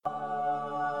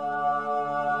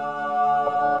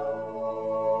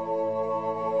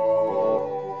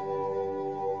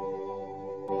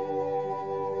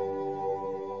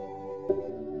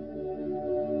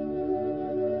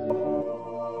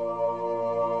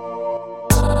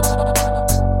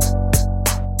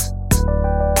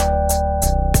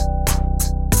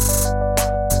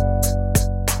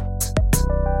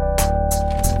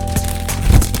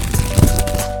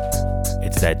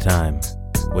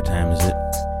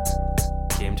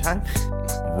time?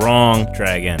 Wrong.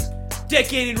 Try again.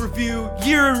 Decade in review,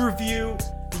 year in review.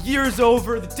 The year's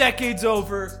over, the decade's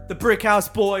over. The Brick House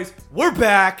Boys, we're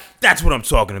back. That's what I'm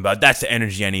talking about. That's the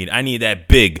energy I need. I need that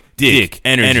big dick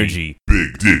energy.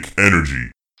 Big dick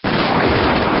energy.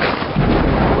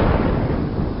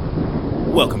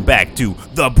 Welcome back to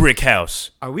The Brick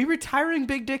House. Are we retiring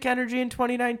Big Dick Energy in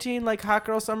 2019 like Hot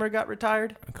Girl Summer got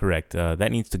retired? Correct.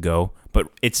 That needs to go. But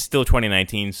it's still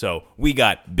 2019, so we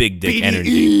got big dick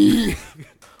energy.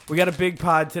 We got a big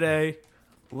pod today.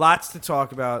 Lots to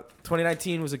talk about.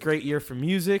 2019 was a great year for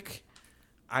music.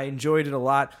 I enjoyed it a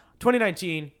lot.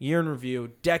 2019, year in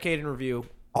review, decade in review.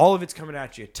 All of it's coming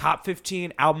at you. Top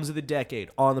 15 albums of the decade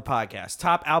on the podcast.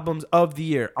 Top albums of the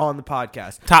year on the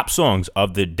podcast. Top songs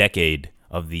of the decade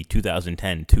of the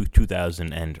 2010 to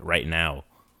 2000 and right now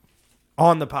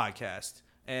on the podcast.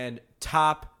 And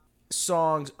top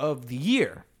songs of the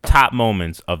year. Top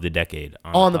moments of the decade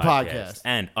on the podcast.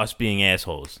 And us being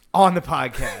assholes. On the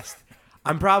podcast.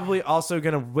 I'm probably also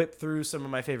going to whip through some of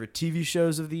my favorite TV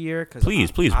shows of the year.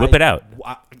 Please whip it out.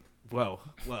 Whoa.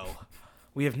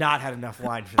 We have not had enough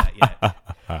wine for that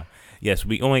yet. Yes,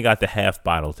 we only got the half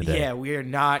bottle today. Yeah, we are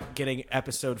not getting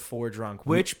episode 4 drunk,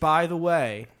 which, by the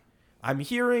way, I'm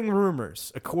hearing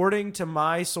rumors, according to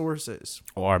my sources.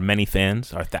 Our many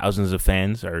fans, our thousands of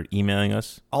fans are emailing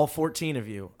us. All 14 of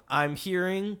you. I'm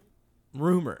hearing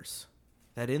rumors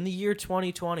that in the year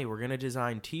 2020, we're going to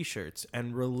design T-shirts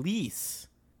and release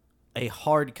a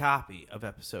hard copy of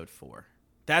episode 4.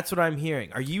 That's what I'm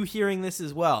hearing. Are you hearing this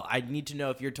as well? I need to know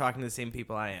if you're talking to the same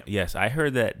people I am. Yes, I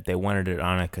heard that they wanted it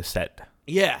on a cassette.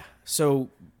 Yeah, so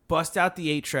bust out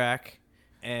the 8-track.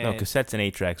 No, cassettes and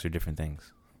 8-tracks are different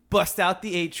things. Bust out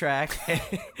the 8-track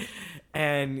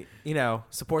and,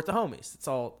 support the homies. That's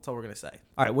all we're going to say.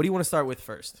 All right, what do you want to start with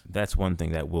first? That's one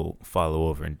thing that will follow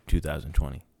over in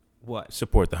 2020. What?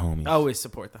 Support the homies. Always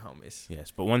support the homies. Yes,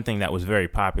 but one thing that was very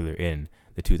popular in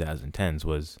the 2010s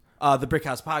was... the Brick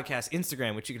House Podcast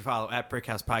Instagram, which you can follow at Brick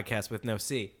House Podcast with no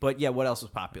C. But yeah, what else was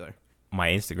popular? My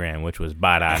Instagram, which was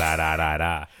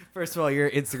ba-da-da-da-da-da. First of all, your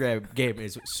Instagram game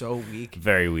is so weak.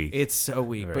 Very weak. It's so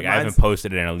weak. But I haven't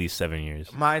posted it in at least 7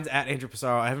 years. Mine's at Andrew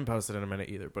Pissarro. I haven't posted in a minute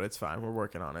either, but it's fine. We're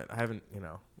working on it. I haven't,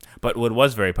 But what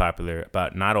was very popular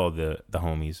about not all the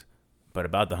homies, but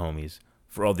about the homies,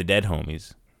 for all the dead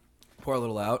homies. Pour a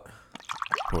little out.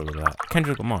 Pour a little out.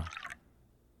 Kendrick Lamar.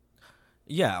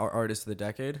 Yeah, our artist of the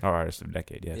decade. Our artist of the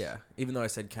decade, yes. Yeah, even though I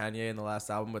said Kanye in the last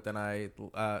album, but then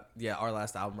our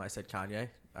last album I said Kanye.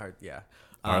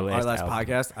 Our last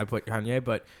podcast I put Kanye,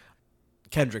 but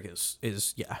Kendrick is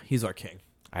he's our king.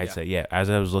 I'd say, yeah, as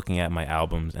I was looking at my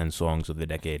albums and songs of the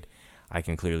decade, I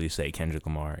can clearly say Kendrick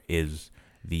Lamar is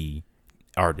the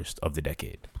artist of the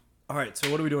decade. All right,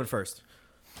 so what are we doing first?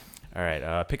 All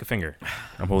right, pick a finger.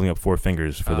 I'm holding up 4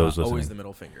 fingers for those listening. Always the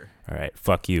middle finger. All right,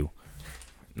 fuck you.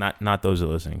 Not those that are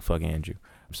listening. Fuck Andrew.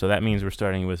 So that means we're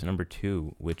starting with number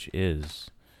 2, which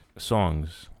is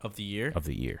songs of the year. Of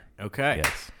the year. Okay.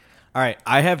 Yes. All right.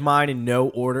 I have mine in no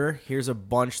order. Here's a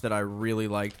bunch that I really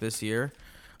liked this year,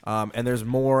 and there's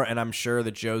more. And I'm sure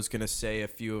that Joe's gonna say a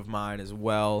few of mine as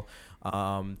well.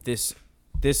 This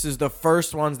is the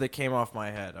first ones that came off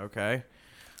my head. Okay.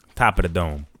 Top of the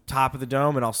dome. Top of the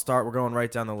dome, and I'll start. We're going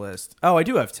right down the list. Oh, I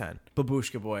do have 10.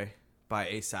 Babushka Boy by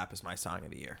A$AP is my song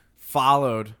of the year.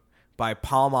 Followed by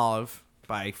Palmolive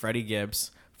by Freddie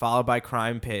Gibbs, followed by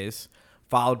Crime Pays,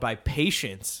 followed by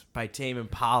Patience by Tame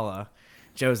Impala.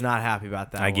 Joe's not happy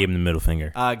about that. I gave him the middle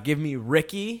finger. Give me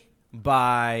Ricky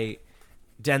by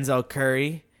Denzel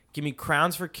Curry. Give me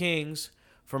Crowns for Kings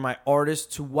for my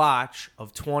artist to watch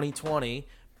of 2020,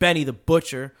 Benny the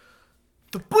Butcher.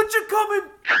 The Butcher coming!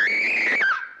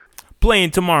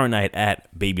 Playing tomorrow night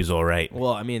at Baby's All Right.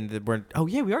 Well, I mean, we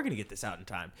are going to get this out in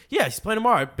time. Yeah, he's playing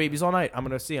tomorrow at Baby's All Night. I'm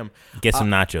going to see him. Get some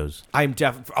nachos. I'm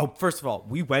definitely... Oh, first of all,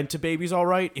 we went to Baby's All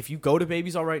Right. If you go to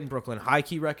Baby's All Right in Brooklyn,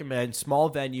 high-key recommend. Small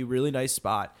venue, really nice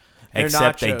spot.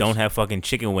 Except they don't have fucking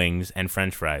chicken wings and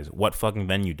french fries. What fucking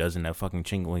venue doesn't have fucking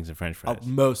chicken wings and french fries?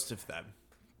 Most of them.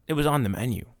 It was on the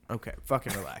menu. Okay,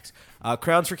 fucking relax.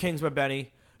 Crowns for Kings by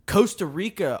Benny. Costa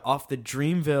Rica off the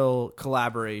Dreamville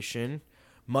collaboration.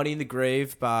 Money in the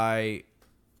Grave by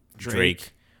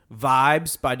Drake.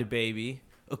 Vibes by DaBaby.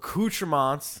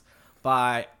 Accoutrements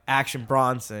by Action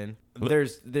Bronson.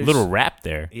 There's little rap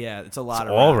there. Yeah, it's a lot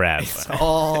of all rap. It's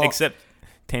all except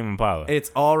Tame Impala. It's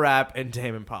all rap and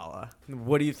Tame Impala.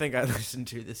 What do you think I listened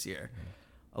to this year?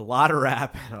 A lot of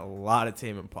rap and a lot of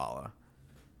Tame Impala.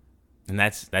 And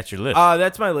that's your list.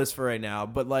 That's my list for right now.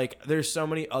 But like, there's so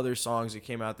many other songs that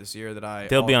came out this year that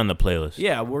They'll be on the playlist.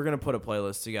 Yeah, we're gonna put a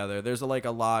playlist together. There's a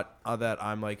lot that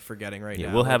I'm like forgetting right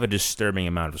now. We'll have a disturbing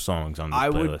amount of songs on the playlist. I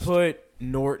would put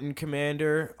Norton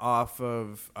Commander off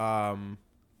of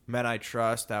Men I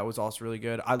Trust. That was also really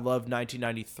good. I love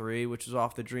 1993, which was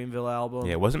off the Dreamville album.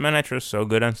 Yeah, wasn't Men I Trust so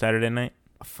good on Saturday night?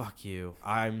 Fuck you.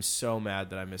 I'm so mad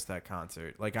that I missed that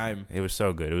concert. It was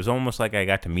so good. It was almost like I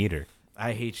got to meet her.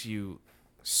 I hate you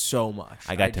so much.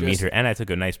 I got to meet her, and I took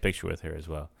a nice picture with her as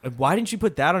well. Why didn't you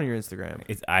put that on your Instagram?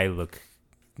 I look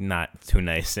not too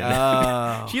nice.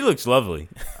 She looks lovely.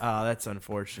 Oh, that's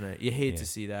unfortunate. You hate to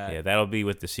see that. Yeah, that'll be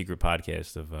with the secret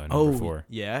podcast of number 4.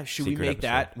 Yeah, should Secret we make episode.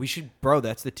 that? We should, bro.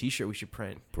 That's the T-shirt we should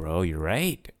print. Bro, you're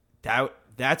right.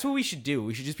 That's what we should do.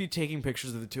 We should just be taking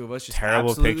pictures of the two of us, just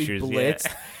Terrible absolutely pictures, blitzed,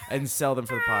 yeah. and sell them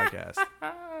for the podcast.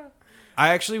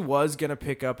 I actually was gonna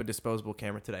pick up a disposable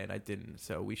camera today, and I didn't.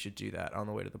 So we should do that on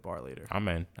the way to the bar later. I'm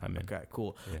in. Okay,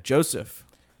 cool. Yeah. Joseph.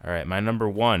 All right, my number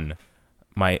 1.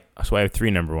 So I have 3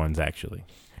 number 1s actually.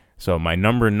 So my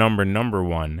number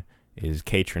 1 is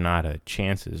Kaytranada,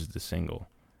 Chances, the single.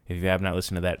 If you have not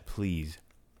listened to that, please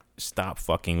stop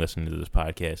fucking listening to this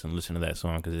podcast and listen to that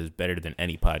song because it is better than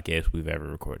any podcast we've ever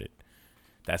recorded.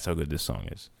 That's how good this song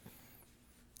is.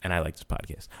 And I like this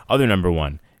podcast. Other number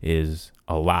 1 is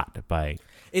A Lot by...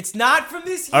 It's not from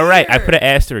this year. All right, I put an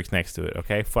asterisk next to it,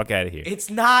 okay? Fuck out of here. It's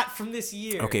not from this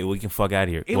year. Okay, well, we can fuck out of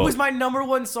here. It was my number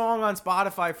 1 song on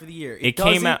Spotify for the year. It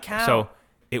came out... Count. So,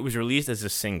 it was released as a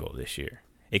single this year.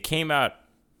 It came out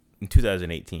in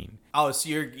 2018. Oh, so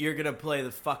you're gonna play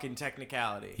the fucking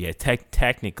technicality. Yeah,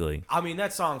 technically. I mean,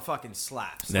 that song fucking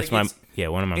slaps. That's like,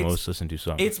 one of my most listened to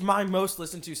songs. It's my most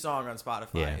listened to song on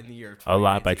Spotify in the year of 2018. A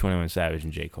Lot by 21 Savage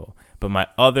and J. Cole. But my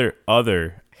other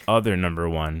number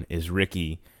 1 is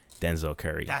Ricky Denzel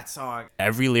Curry. That song.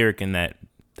 Every lyric in that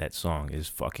song is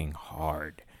fucking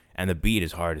hard. And the beat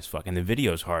is hard as fuck. And the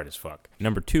video is hard as fuck.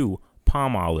 Number 2,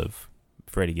 Palm Olive,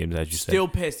 Freddie Gibbs, as you said. Still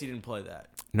pissed he didn't play that.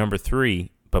 Number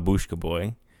 3, Babushka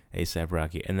Boy, A$AP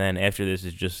Rocky. And then after this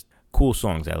is just cool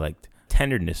songs I liked.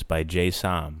 Tenderness by Jay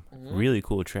Sam. Really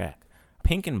cool track.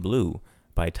 Pink and Blue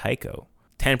by Tycho.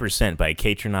 10% by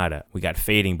Kaytranada. We got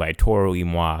Fading by Toro y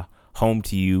Moi. Home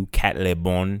to You, Cat Le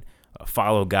Bon.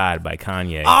 Follow God by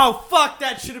Kanye. Oh, fuck,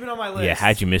 that should have been on my list. Yeah,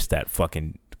 how'd you miss that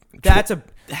fucking...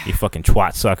 You fucking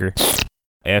twat sucker.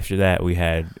 After that, we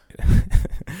had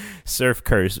Surf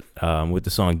Curse with the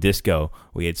song Disco.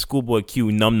 We had Schoolboy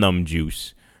Q, Num Num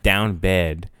Juice. Down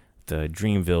Bad, the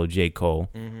Dreamville J. Cole.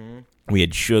 Mm-hmm. We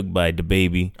had Suge by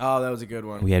DaBaby. Oh, that was a good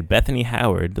one. We had Bethany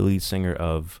Howard, the lead singer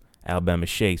of Alabama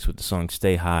Shakes, with the song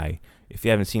Stay High. If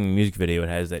you haven't seen the music video, it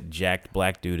has that jacked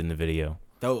black dude in the video.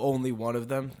 Only one of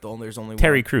them? There's only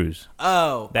Terry one? Crews.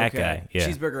 Oh, that okay. guy, yeah.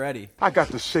 Cheeseburger Eddie. I got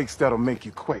the shakes that'll make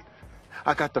you quake.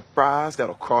 I got the fries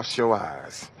that'll cross your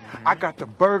eyes. I got the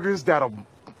burgers that'll...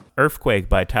 Earthquake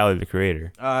by Tyler, the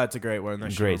Creator. That's a great one.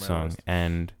 Great song.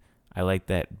 And I like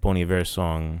that Bon Iver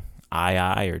song,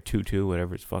 I or Tutu,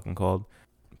 whatever it's fucking called.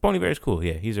 Bon Iver's cool.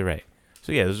 Yeah, he's alright.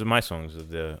 So yeah, those are my songs of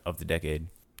the decade.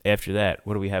 After that,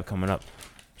 what do we have coming up?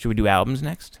 Should we do albums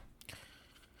next?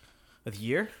 Of the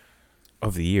year?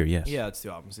 Of the year, yes. Yeah, let's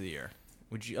do albums of the year.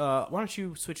 Would you? Why don't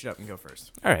you switch it up and go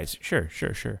first? All right, sure.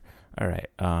 All right,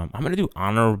 I'm gonna do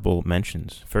honorable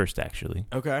mentions first, actually.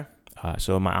 Okay.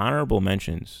 So my honorable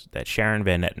mentions: that Sharon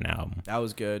Van Etten album, That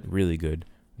was good. really good.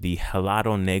 The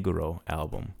Helado Negro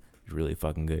album is really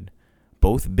fucking good.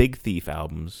 Both Big Thief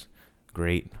albums,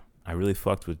 great. I really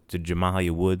fucked with the Jamalia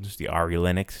Woods, the Ari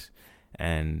Lennox,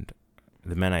 and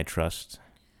the Men I Trust.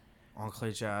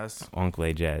 Oncle Jazz.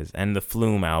 Oncle Jazz. And the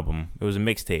Flume album. It was a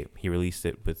mixtape. He released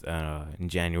it with in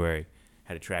January.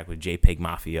 Had a track with JPEG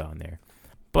Mafia on there.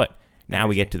 But now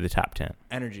we get to the top 10.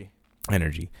 Energy.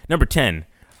 Number 10,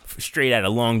 straight out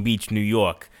of Long Beach, New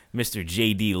York, Mr.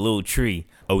 J.D. Lil Tree,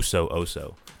 Oso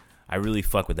Oso. I really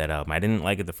fuck with that album. I didn't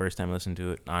like it the first time I listened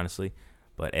to it, honestly.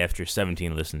 But after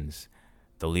 17 listens,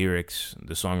 the lyrics,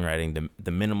 the songwriting,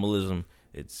 the minimalism,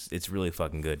 it's really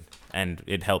fucking good. And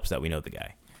it helps that we know the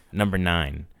guy. Number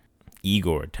 9,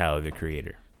 Igor, Tyler, the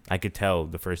Creator. I could tell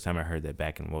the first time I heard that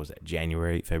back in, what was that,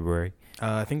 January, February?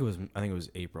 I think it was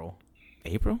April.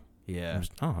 April? Yeah.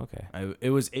 Okay.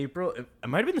 It was April. It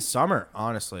might have been the summer,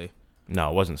 honestly. No,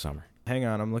 it wasn't summer. Hang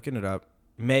on, I'm looking it up.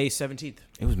 May 17th.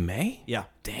 It was May? Yeah.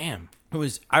 Damn. It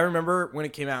was. I remember when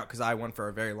it came out because I went for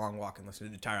a very long walk and listened to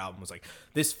the entire album. Was like,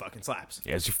 this fucking slaps.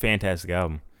 Yeah, it's a fantastic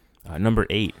album. Number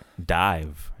 8,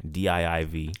 Dive,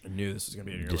 D-I-I-V. I knew this was gonna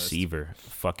be on your Deceiver,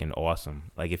 fucking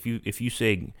awesome. Like if you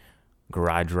say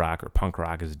garage rock or punk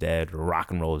rock is dead or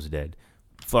rock and roll is dead,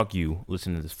 fuck you.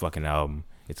 Listen to this fucking album.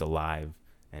 It's alive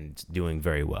and it's doing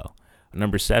very well.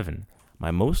 Number 7,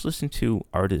 my most listened to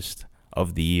artist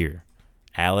of the year,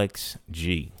 Alex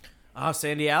G. Oh,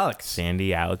 Sandy Alex.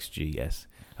 Sandy Alex G, yes.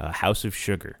 House of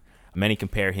Sugar. Many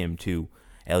compare him to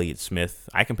Elliott Smith.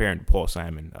 I compare him to Paul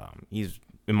Simon. He's,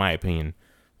 in my opinion,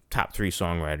 top 3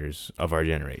 songwriters of our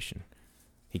generation.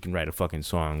 He can write a fucking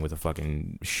song with a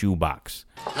fucking shoebox.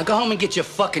 Now go home and get your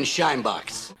fucking shine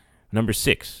box. Number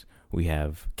 6, we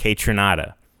have K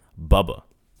Tronada, Bubba.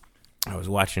 I was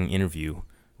watching an interview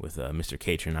with Mr.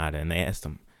 K Tronada, and they asked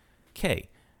him, K,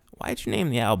 why'd you name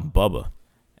the album Bubba?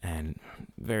 And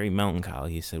very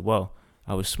melancholy, he said, well,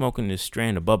 I was smoking this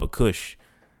strand of Bubba Kush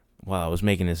while I was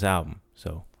making this album,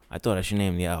 so I thought I should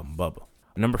name the album Bubba.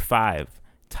 Number 5,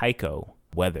 Tycho,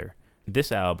 Weather.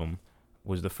 This album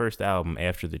was the first album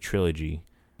after the trilogy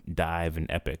Dive and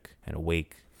Epic and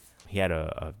Awake. He had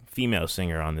a female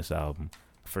singer on this album.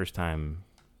 First time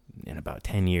in about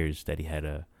 10 years that he had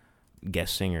a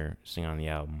guest singer sing on the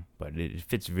album, but it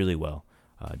fits really well.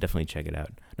 Definitely check it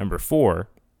out. Number 4,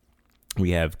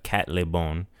 we have Cat Le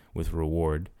Bon with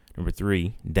Reward. Number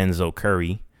 3, Denzel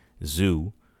Curry,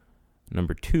 Zoo.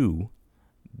 Number 2,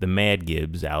 the Mad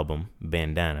Gibbs album,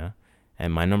 Bandana.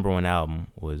 And my number 1 album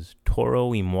was Toro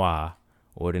y Moi,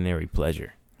 Ordinary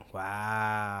Pleasure.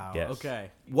 Wow. Yes.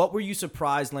 Okay. What were you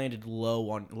surprised landed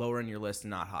lower on your list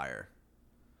and not higher?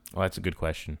 Well, that's a good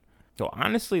question. So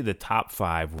honestly, the top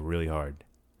 5 were really hard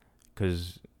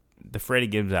because the Freddie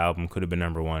Gibbs album could have been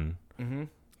number 1. Mm-hmm.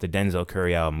 The Denzel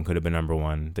Curry album could have been number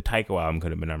 1. The Tycho album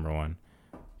could have been number 1.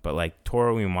 But like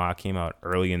Toro y Moi came out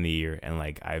early in the year, and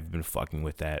like I've been fucking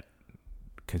with that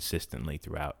consistently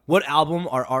throughout. What album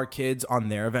are our kids on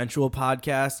their eventual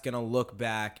podcast gonna look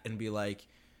back and be like,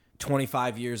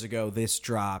 25 years ago this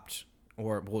dropped,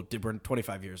 or well,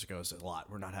 25 years ago is a lot.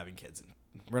 We're not having kids.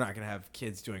 We're not gonna have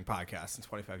kids doing podcasts in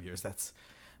 25 years. That's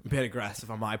a bit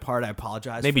aggressive on my part. I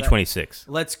apologize. Maybe for that. 26.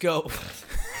 Let's go.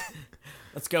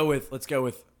 Let's go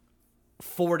with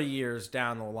 40 years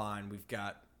down the line. We've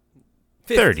got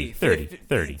 50,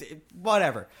 30.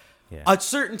 Whatever. Yeah. A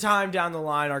certain time down the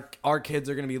line, our kids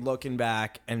are going to be looking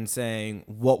back and saying,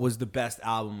 what was the best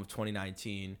album of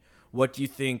 2019? What do you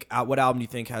think? What album do you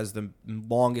think has the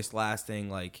longest lasting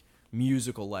like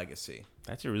musical legacy?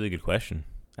 That's a really good question.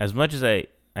 As much as I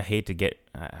hate to get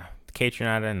K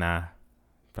Tronada, nah,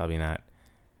 probably not.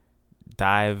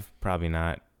 Dive, probably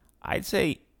not. I'd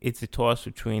say it's a toss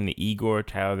between the Igor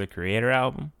Tyler the Creator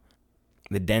album,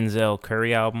 the Denzel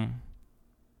Curry album,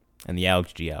 and the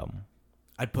Alex G album.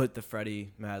 I'd put the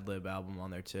Freddie Madlib album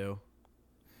on there too.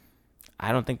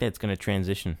 I don't think that's going to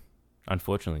transition,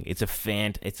 unfortunately. It's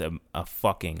a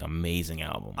fucking amazing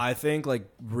album. I think like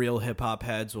real hip hop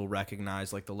heads will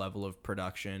recognize like the level of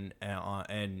production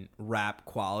and rap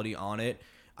quality on it.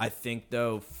 I think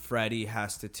though Freddie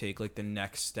has to take like the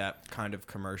next step kind of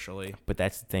commercially. But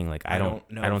that's the thing, like I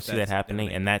don't see that happening,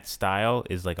 and that style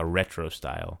is like a retro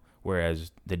style,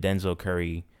 whereas the Denzel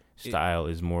Curry style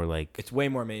is more like it's way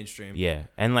more mainstream. Yeah,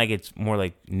 and like it's more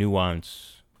like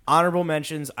nuance. Honorable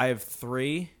mentions, I have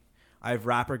 3. I have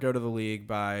Rapper Go to the League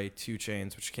by 2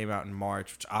 Chainz, which came out in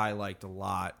March, which I liked a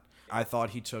lot. I thought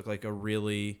he took like a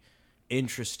really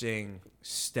interesting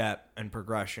step and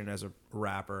progression as a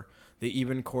rapper. The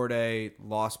Eben Corday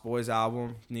Lost Boys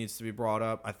album needs to be brought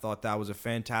up. I thought that was a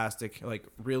fantastic, like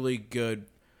really good,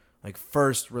 like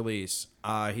first release.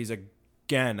 He's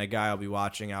again a guy I'll be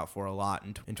watching out for a lot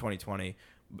in 2020.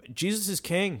 Jesus is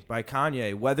King by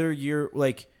Kanye. Whether you're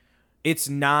like, it's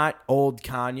not old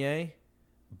Kanye,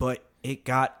 but it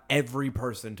got every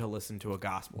person to listen to a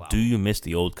gospel album. Do you miss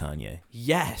the old Kanye?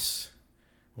 Yes.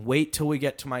 Wait till we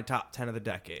get to my top 10 of the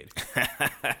decade.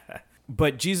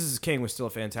 But Jesus is King was still a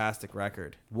fantastic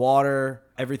record. Water,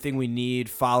 Everything We Need,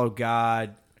 Follow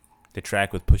God. The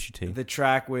track with Pusha T. The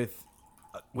track with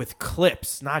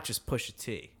Clips, not just Pusha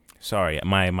T. Sorry,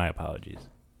 my apologies.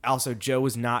 Also, Joe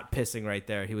was not pissing right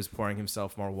there. He was pouring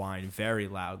himself more wine very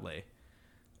loudly.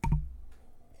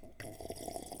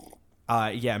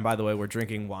 Yeah, and by the way, we're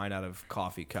drinking wine out of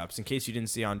coffee cups. In case you didn't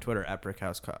see on Twitter, at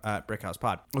Brickhouse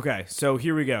Pod. Okay, so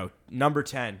here we go. Number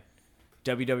 10,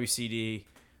 WWCD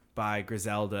by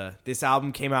Griselda. This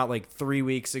album came out like 3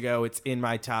 weeks ago. It's in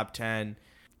my top 10.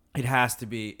 It has to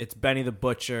be. It's Benny the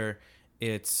Butcher.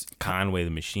 It's Conway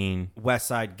the Machine. West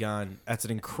Side Gun. That's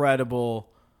an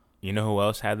incredible... You know who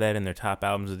else had that in their top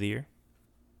albums of the year?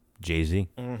 Jay-Z.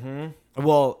 Mm-hmm.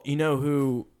 Well, you know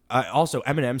who... also,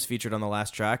 Eminem's featured on the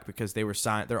last track because they were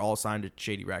signed. They're all signed to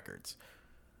Shady Records,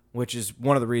 which is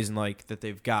one of the reasons like that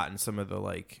they've gotten some of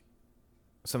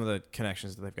the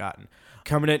connections that they've gotten.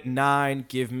 Coming at 9,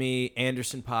 give me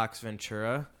Anderson .Paak's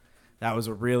Ventura. That was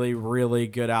a really, really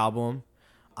good album.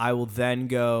 I will then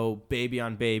go Baby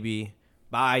on Baby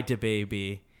by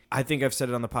DaBaby. I think I've said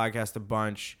it on the podcast a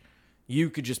bunch. You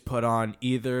could just put on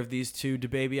either of these two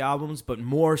DaBaby albums, but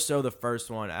more so the first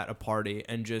one at a party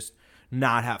and just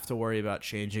not have to worry about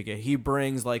changing it. He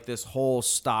brings like this whole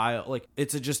style, like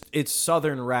it's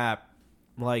Southern rap,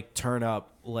 like turn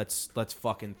up, let's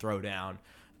fucking throw down.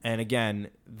 And again,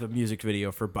 the music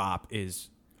video for Bop is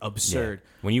absurd. Yeah.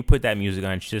 When you put that music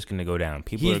on, it's just gonna go down.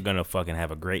 People are gonna fucking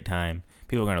have a great time.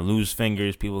 People are gonna lose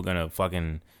fingers. People are gonna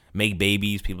fucking make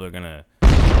babies. People are gonna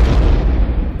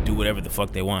do whatever the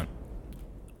fuck they want.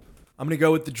 I'm going to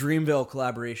go with the Dreamville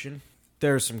collaboration.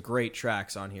 There's some great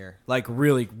tracks on here. Like,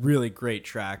 really, really great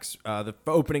tracks. The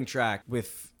opening track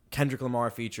with Kendrick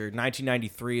Lamar featured.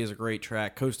 1993 is a great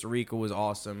track. Costa Rica was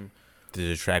awesome.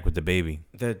 There's a track with DaBaby.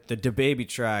 The DaBaby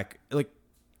track. Like,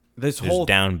 this There's whole...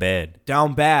 Down Bad.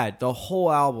 Down Bad. The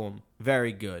whole album.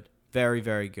 Very good. Very,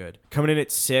 very good. Coming in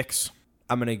at 6,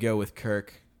 I'm going to go with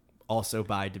Kirk. Also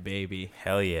by DaBaby.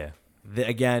 Hell yeah.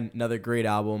 Again, another great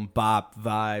album. Bop,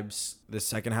 vibes. The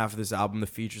second half of this album, the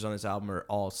features on this album are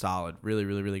all solid. Really,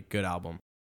 really, really good album.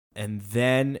 And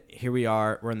then here we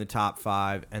are. We're in the top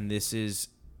 5, and this is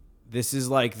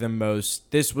like the most.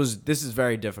 This is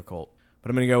very difficult. But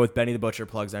I'm gonna go with Benny the Butcher,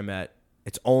 Plugs I Met.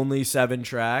 It's only 7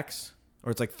 tracks, or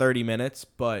it's like 30 minutes,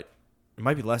 but it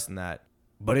might be less than that.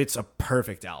 But it's a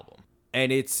perfect album,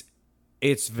 and it's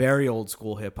very old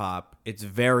school hip hop. It's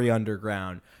very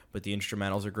underground. But the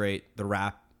instrumentals are great. The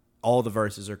rap, all the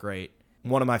verses are great.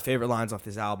 One of my favorite lines off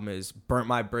this album is, "Burnt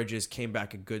my bridges, came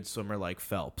back a good swimmer like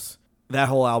Phelps." That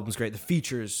whole album's great. The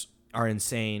features are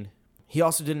insane. He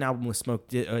also did an album with Smoke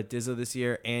DZA this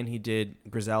year, and he did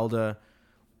Griselda.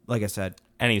 Like I said.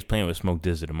 And he's playing with Smoke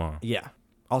DZA tomorrow. Yeah.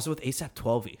 Also with ASAP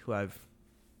 12, who I've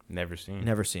never seen.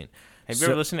 Have you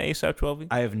ever listened to ASAP 12?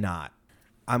 I have not.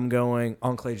 I'm going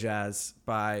Enclave Jazz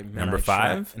by Men Number I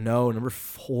 5? No, number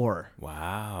 4.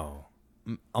 Wow.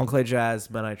 Enclave Jazz,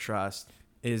 Men I Trust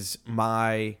is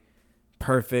my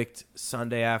perfect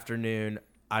Sunday afternoon.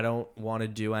 I don't want to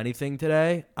do anything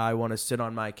today. I want to sit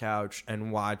on my couch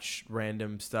and watch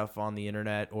random stuff on the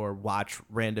internet or watch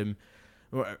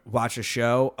a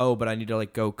show. Oh, but I need to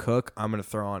like go cook. I'm going to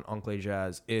throw on Enclave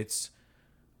Jazz. It's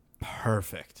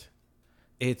perfect.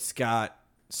 It's got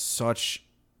such...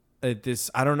 this,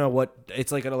 I don't know what,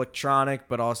 it's like an electronic,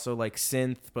 but also like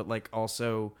synth, but like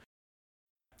also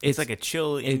it's like a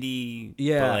chill indie,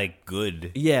 yeah, but like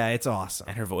good. Yeah, it's awesome.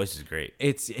 And her voice is great.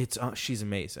 It's she's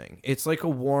amazing. It's like a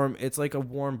warm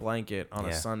blanket on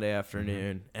a Sunday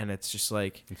afternoon, and it's just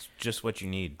like, it's just what you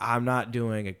need. I'm not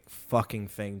doing a fucking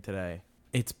thing today.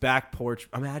 It's back porch.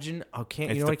 Imagine,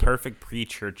 It's the perfect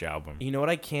pre-church album. You know what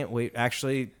I can't wait?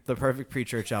 Actually, the perfect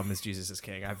pre-church album is Jesus is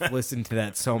King. I've listened to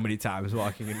that so many times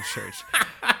walking into church.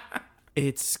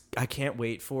 I can't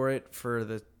wait for it for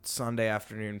the Sunday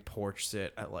afternoon porch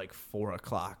sit at like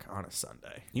 4:00 on a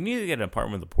Sunday. You need to get an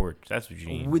apartment with a porch. That's what you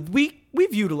need.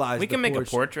 We've utilized. We can the make porch.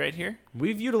 a porch right here.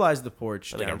 We've utilized the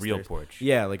porch, like downstairs. a real porch.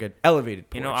 Yeah, like an elevated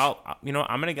porch.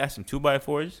 I'm gonna get some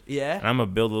 2x4s. Yeah, and I'm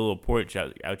gonna build a little porch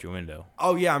out your window.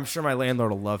 Oh yeah, I'm sure my landlord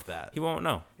will love that. He won't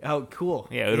know. Oh, cool.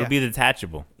 Yeah, it'll be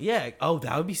detachable. Yeah. Oh,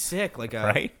 that would be sick. Like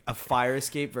a fire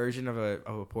escape version of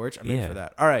a porch. I'm in for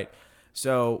that. All right.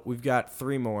 So we've got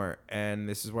 3 more, and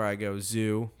this is where I go.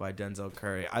 Zoo by Denzel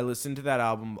Curry. I listened to that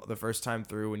album the first time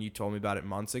through when you told me about it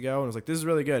months ago, and I was like, this is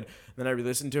really good. And then I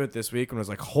re-listened to it this week and was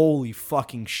like, holy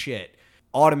fucking shit.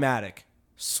 Automatic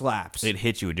slaps. It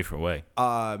hits you a different way.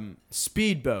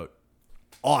 Speedboat.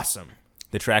 Awesome.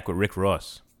 The track with Rick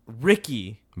Ross.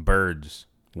 Ricky. Birds.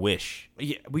 Wish.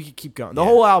 Yeah, we could keep going. The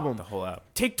whole album. The whole album.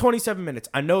 Take 27 minutes.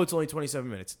 I know it's only 27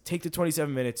 minutes. Take the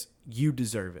 27 minutes. You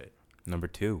deserve it. Number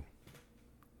 2.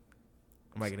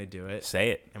 Am I going to do it?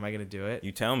 Say it. Am I going to do it?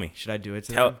 You tell me. Should I do it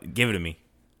to Give it to me.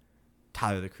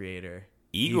 Tyler, the Creator.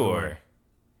 Igor.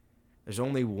 There's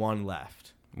only one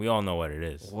left. We all know what it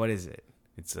is. What is it?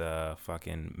 It's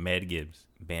fucking Mad Gibbs.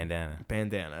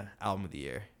 Bandana. Album of the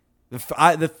year. The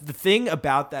thing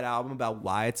about that album, about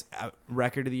why it's a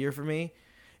record of the year for me,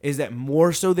 is that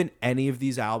more so than any of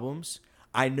these albums,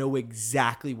 I know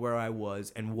exactly where I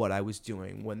was and what I was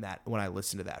doing when I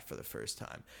listened to that for the first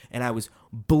time. And I was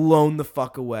blown the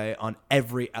fuck away on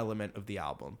every element of the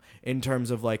album in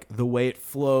terms of like the way it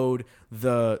flowed,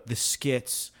 the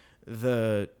skits,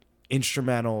 the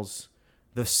instrumentals,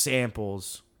 the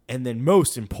samples, and then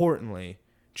most importantly,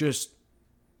 just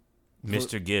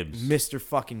Mr. Gibbs. Mr.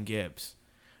 fucking Gibbs.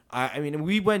 I mean,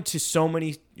 we went to so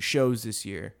many shows this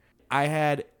year. I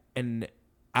had an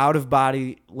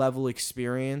out-of-body level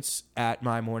experience at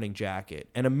My Morning Jacket,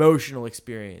 an emotional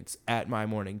experience at My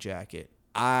Morning Jacket.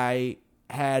 I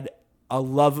had a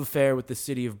love affair with the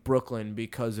city of Brooklyn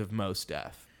because of Mos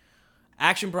Def.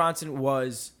 Action Bronson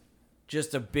was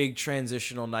just a big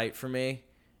transitional night for me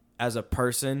as a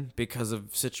person because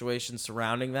of situations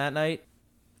surrounding that night.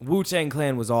 Wu-Tang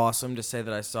Clan was awesome to say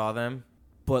that I saw them.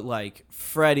 But, like,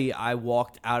 Freddie, I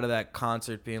walked out of that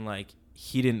concert being like,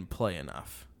 he didn't play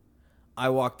enough. I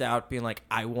walked out being like,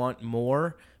 I want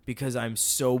more because I'm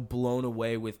so blown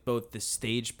away with both the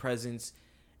stage presence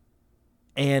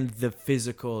and the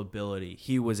physical ability.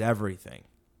 He was everything.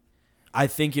 I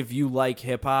think if you like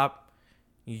hip-hop,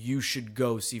 you should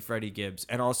go see Freddie Gibbs.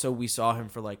 And also, we saw him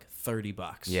for, like,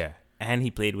 $30. Yeah. And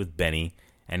he played with Benny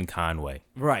and Conway.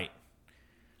 Right.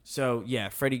 So, yeah,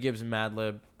 Freddie Gibbs and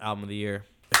Madlib, album of the year.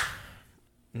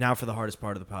 Now for the hardest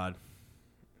part of the pod.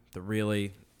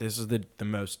 This is the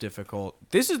most difficult.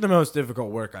 This is the most difficult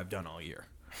work I've done all year.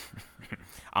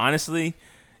 Honestly,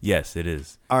 yes, it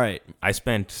is. All right. I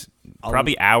spent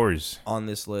probably hours on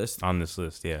this list. on this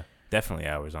list, yeah. Definitely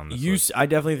hours on this list. I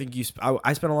definitely think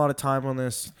I spent a lot of time on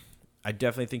this. I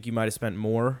definitely think you might have spent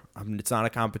more. I mean, it's not a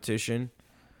competition.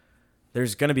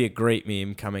 There's going to be a great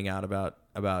meme coming out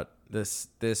about this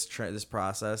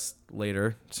process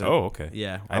later. So, Oh, okay.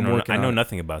 Yeah, I know working on it.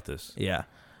 nothing about this. Yeah.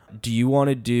 Do you want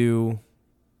to do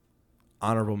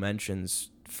honorable mentions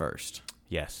first?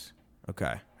 Yes. Okay.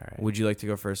 All right. Would you like to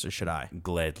go first or should I?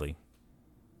 Gladly.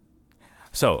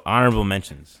 So, honorable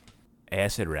mentions.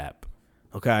 Acid Rap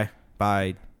Okay.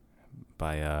 By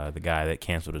by the guy that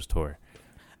canceled his tour.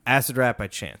 Acid Rap by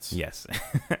Chance. Yes.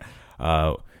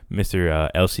 Mr.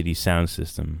 LCD Sound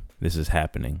System, This Is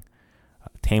Happening.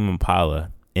 Tame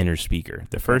Impala, Inner Speaker,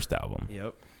 the first album.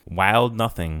 Yep. Wild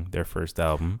Nothing, their first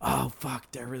album. Oh,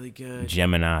 fuck. They're really good.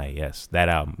 Gemini, yes, that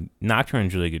album.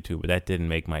 Nocturne's really good too, but that didn't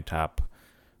make my top,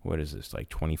 what is this, like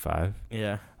 25?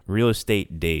 Yeah. Real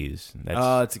Estate Days.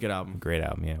 That's a good album. Great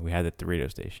album, yeah. We had it at the radio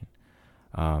station.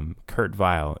 Kurt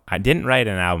Vile. I didn't write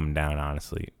an album down,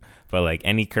 honestly, but like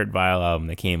any Kurt Vile album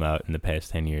that came out in the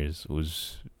past 10 years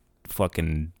was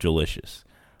fucking delicious.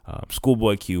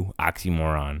 Schoolboy Q,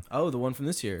 Oxymoron. Oh, the one from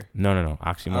this year. No.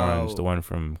 Oxymoron's Oh. the one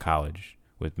from college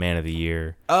with Man of the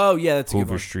Year, Oh, yeah, that's a good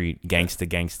Hoover one. Street, Gangsta,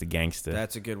 Gangsta, Gangsta.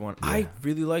 That's a good one. Yeah. I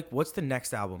really like, what's the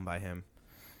next album by him?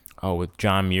 Oh, with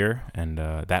John Muir and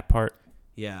that part.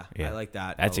 Yeah, Yeah. I like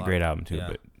that. That's a lot. great album too. Yeah.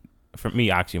 But for me,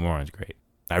 Oxymoron's great.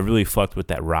 I really fucked with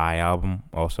that Rye album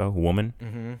also, Woman.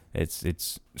 Mm-hmm.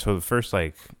 It's so the first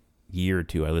like year or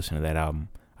two I listened to that album,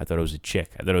 I thought it was a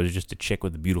chick. I thought it was just a chick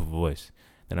with a beautiful voice.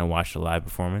 Then I watched a live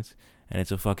performance, and it's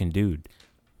a fucking dude.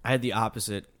 I had the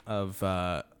opposite of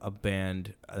a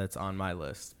band that's on my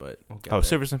list, but we'll get Oh, there.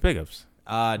 Silvers and Pickups.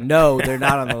 No, they're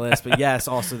not on the list, but yes,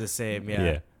 also the same.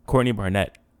 Yeah. Courtney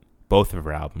Barnett. Both of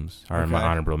her albums are in my Okay.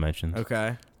 honorable mentions.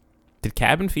 Okay. Did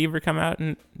Cabin Fever come out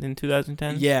in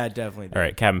 2010? Yeah, definitely. did. All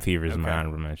right, Cabin Fever is in my Okay.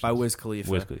 honorable mentions. By Wiz Khalifa.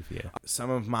 Wiz Khalifa, yeah. Some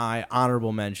of my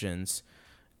honorable mentions: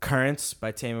 Currents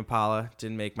by Tame Impala,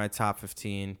 didn't make my top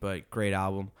 15, but great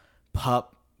album.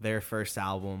 Pup, their first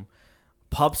album.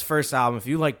 Pup's first album. If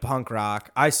you like punk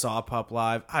rock, I saw Pup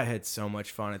live. I had so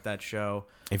much fun at that show.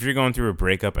 If you're going through a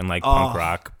breakup and like punk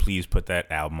rock, please put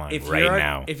that album on right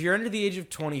now. If you're under the age of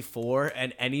 24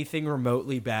 and anything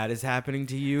remotely bad is happening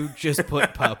to you, just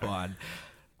put Pup on.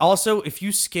 Also, if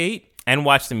you skate, And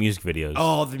watch the music videos.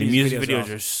 Oh, the music music videos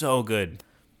videos are so good.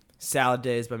 Salad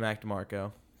Days by Mac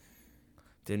DeMarco.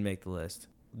 Didn't make the list.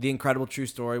 The Incredible True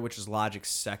Story, which is Logic's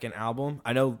second album.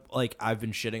 I know, like, I've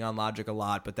been shitting on Logic a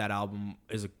lot, but that album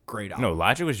is a great album. No,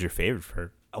 Logic was your favorite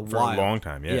for a while. long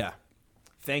time. Yeah.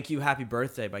 Thank You, Happy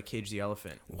Birthday by Cage the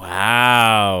Elephant.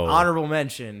 Wow. Honorable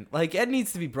mention. Like, it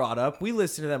needs to be brought up. We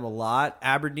listen to them a lot.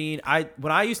 Aberdeen.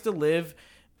 When I used to live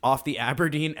off the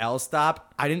Aberdeen L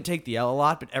stop, I didn't take the L a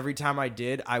lot, but every time I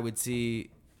did, I would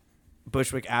see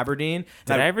Bushwick Aberdeen.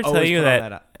 Did I ever tell you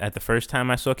that at the first time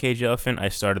I saw Cage the Elephant, I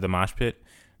started the mosh pit?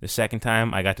 The second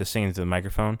time, I got to sing into the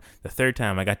microphone. The third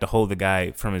time, I got to hold the guy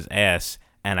from his ass,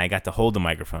 and I got to hold the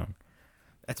microphone.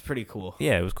 That's pretty cool.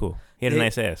 Yeah, it was cool. He had a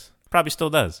nice ass. Probably still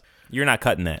does. You're not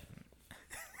cutting that.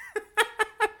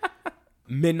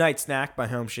 Midnight Snack by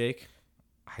Home Shake.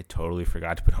 I totally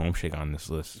forgot to put Home Shake on this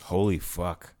list. Holy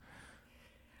fuck.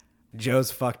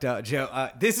 Joe's fucked up. Joe,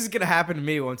 this is going to happen to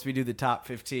me once we do the top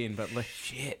 15, but like,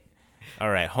 Shit. All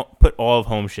right, put all of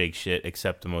Home Shake shit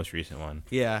except the most recent one.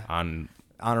 yeah. On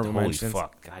Honorable holy mentions.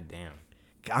 fuck. God damn.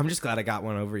 I'm just glad I got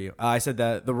one over you. I said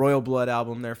that the Royal Blood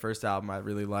album, their first album, I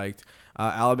really liked.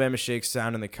 Alabama Shake's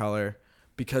Sound and the Color,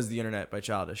 Because the Internet by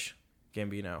Childish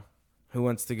Gambino. Who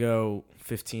wants to go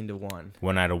 15-1?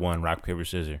 1 out of 1. Rock, paper,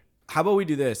 scissors. How about we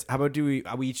do this? How about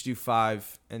we each do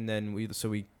 5 and then we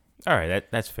All right,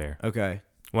 that's fair. okay.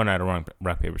 1 out of 1.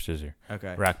 Rock, paper, scissors.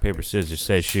 Okay. Rock, paper, scissors.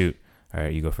 Says shoot. All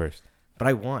right, you go first. But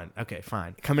I won. Okay,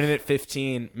 fine. Coming in at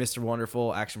 15, Mr.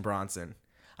 Wonderful, Action Bronson.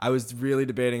 I was really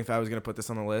debating if I was going to put this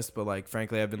on the list, but like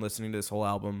frankly, I've been listening to this whole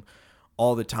album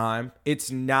all the time. It's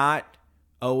not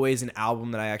always an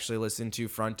album that I actually listen to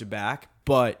front to back,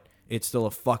 but it's still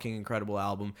a fucking incredible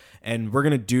album. And we're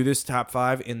going to do this top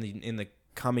 5 in the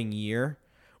coming year.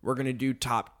 We're going to do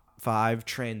top 5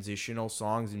 transitional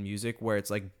songs in music where it's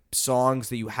like songs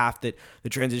that you have to, the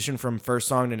transition from first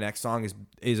song to next song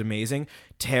is amazing.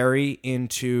 Terry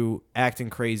into Acting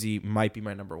Crazy might be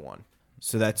my number 1.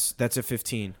 So that's a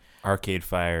 15. Arcade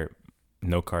Fire,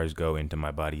 No Cars Go into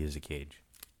My Body Is a Cage.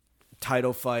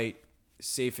 Title Fight,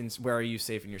 Where Are You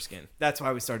Safe in Your Skin? That's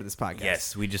why we started this podcast.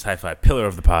 Yes, we just high-five. Pillar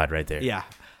of the pod right there. Yeah.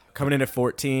 Coming in at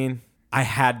 14, I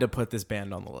had to put this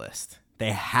band on the list.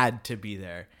 They had to be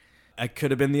there. It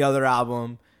could have been the other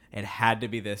album. It had to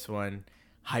be this one.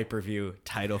 Hyperview,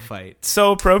 Title Fight.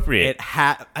 So appropriate.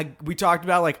 We talked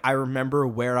about, like, I remember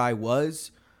where I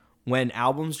was when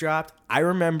albums dropped. I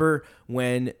remember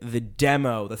when the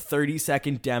demo, the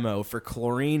 30-second demo for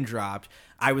Chlorine dropped.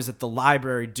 I was at the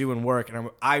library doing work, and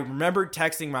I remember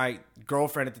texting my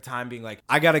girlfriend at the time being like,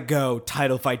 I gotta go,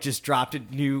 Title Fight just dropped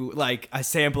a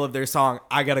sample of their song.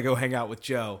 I gotta go hang out with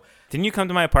Joe. Didn't you come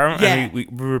to my apartment? Yeah. And we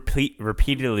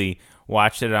repeatedly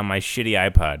watched it on my shitty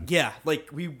iPod. Yeah,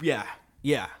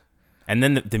 yeah. And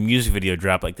then the music video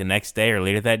dropped like the next day or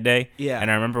later that day. Yeah. And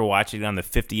I remember watching it on the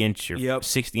 50-inch or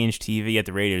 60-inch TV at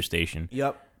the radio station.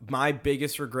 Yep. My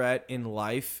biggest regret in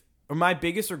life, or my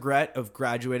biggest regret of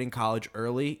graduating college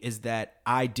early, is that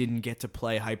I didn't get to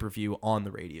play Hyperview on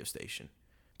the radio station.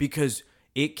 Because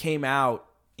it came out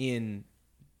in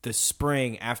the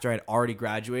spring after I'd already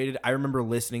graduated. I remember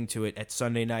listening to it at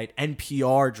Sunday night.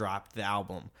 NPR dropped the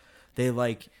album. They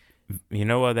You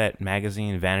know that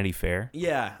magazine, Vanity Fair?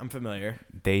 Yeah, I'm familiar.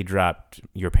 They dropped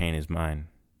Your Pain Is Mine.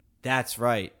 That's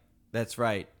right.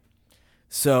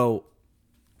 So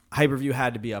Hyperview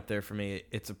had to be up there for me.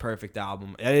 It's a perfect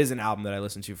album. It is an album that I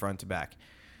listen to front to back.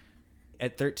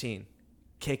 At 13,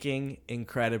 kicking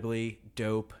incredibly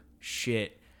dope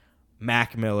shit,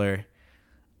 Mac Miller.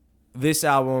 This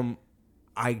album's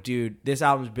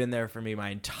been there for me my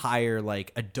entire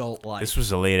adult life. This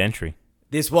was a late entry.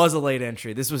 This was a late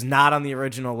entry. This was not on the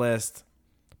original list,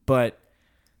 but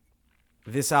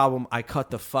this album I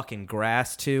cut the fucking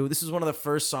grass to. This is one of the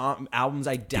first albums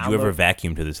I downloaded. Did you ever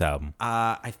vacuum to this album?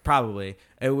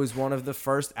 It was one of the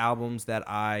first albums that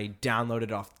I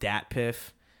downloaded off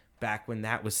DatPiff back when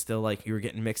that was still you were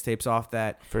getting mixtapes off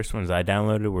that. First ones I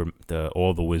downloaded were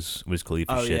all the Wiz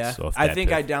Khalifa shits off DatPiff. I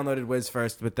think I downloaded Wiz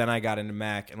first, but then I got into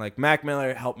Mac, and Mac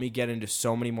Miller helped me get into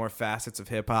so many more facets of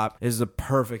hip hop. This is a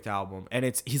perfect album, and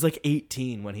he's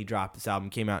 18 when he dropped this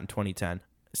album. Came out in 2010.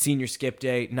 Senior Skip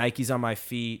Day, Nike's on My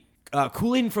Feet.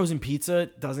 Kool-Aid and Frozen Pizza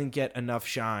doesn't get enough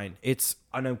shine. It's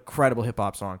an incredible hip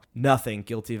hop song. Nothing,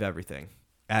 Guilty of Everything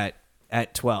at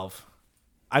 12.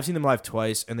 I've seen them live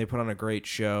twice, and they put on a great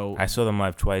show. I saw them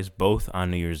live twice, both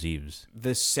on New Year's Eves.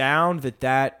 The sound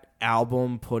that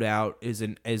album put out is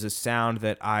a sound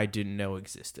that I didn't know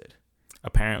existed.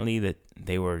 Apparently, that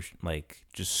they were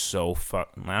just so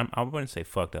I wouldn't say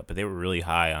fucked up, but they were really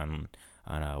high on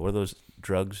what are those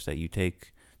drugs that you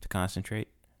take to concentrate?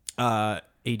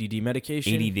 ADD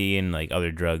medication. ADD and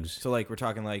other drugs. So we're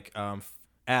talking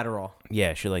Adderall.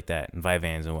 Yeah, shit like that, and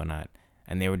Vyvanse and whatnot.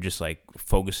 And they were just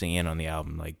focusing in on the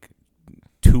album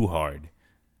too hard,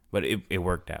 but it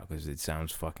worked out because it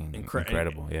sounds fucking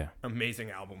incredible. Yeah,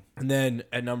 amazing album. And then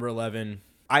at number 11,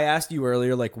 I asked you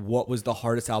earlier what was the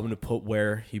hardest album to put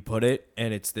where he put it,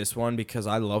 and it's this one because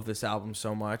I love this album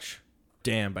so much.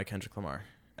 Damn by Kendrick Lamar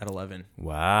at 11.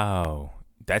 Wow,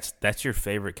 that's your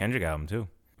favorite Kendrick album too,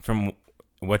 from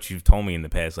what you've told me in the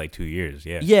past 2 years.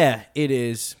 Yeah, it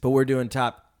is. But we're doing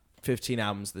top 15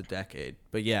 albums of the decade.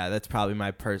 But yeah, that's probably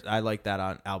my I like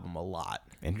that album a lot.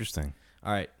 Interesting.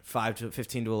 All right,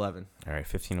 15 to 11. All right,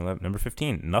 15 to 11. Number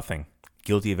 15, Nothing.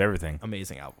 Guilty of Everything.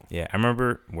 Amazing album. Yeah, I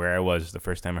remember where I was the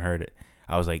first time I heard it.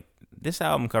 I was like, this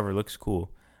album cover looks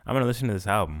cool. I'm going to listen to this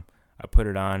album. I put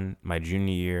it on my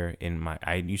junior year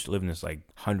I used to live in this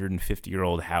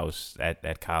 150-year-old house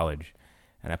at college.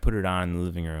 And I put it on in the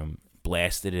living room,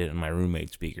 blasted it on my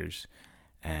roommate's speakers,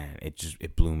 and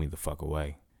it blew me the fuck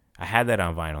away. I had that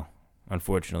on vinyl.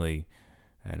 Unfortunately,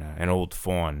 an old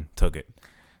fawn took it.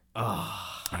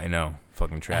 Oh, I know.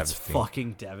 Fucking travesty. That's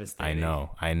fucking devastating.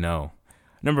 I know.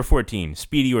 Number 14,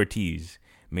 Speedy Ortiz,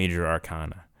 Major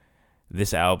Arcana.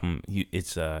 This album,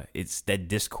 it's that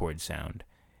Discord sound.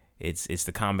 It's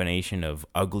the combination of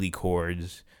ugly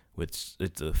chords with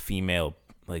it's a female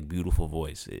beautiful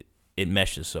voice. It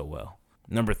meshes so well.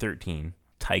 Number 13,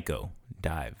 Tycho,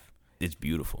 Dive. It's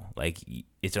beautiful.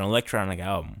 It's an electronic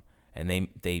album, and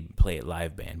they play it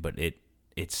live band, but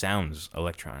it sounds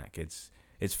electronic.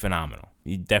 It's phenomenal.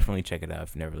 You definitely check it out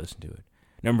if you never listened to it.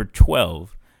 Number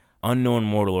 12, Unknown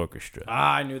Mortal Orchestra.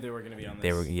 I knew they were going to be on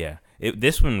this.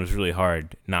 This one was really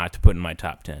hard not to put in my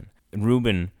top 10.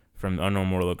 Ruben from Unknown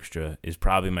Mortal Orchestra is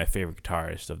probably my favorite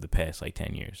guitarist of the past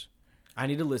 10 years. I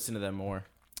need to listen to them more.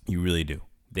 You really do.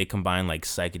 They combine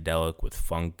psychedelic with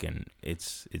funk, and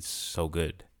it's so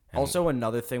good. And also,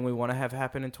 another thing we want to have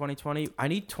happen in 2020, I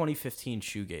need 2015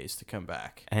 shoegaze to come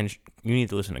back. And you need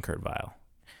to listen to Kurt Vile.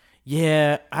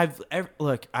 Yeah,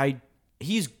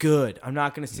 he's good. I'm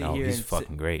not going to sit here he's and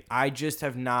fucking great. I just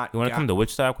have not. You want to come to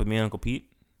Woodstock with me and Uncle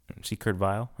Pete? And see Kurt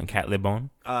Vile and Cat LeBone?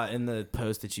 In the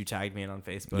post that you tagged me in on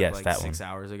Facebook that 6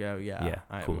 hours ago. Yeah,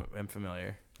 cool. I'm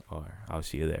familiar. Or I'll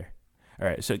see you there. All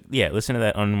right, so listen to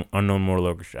that Unknown Mortal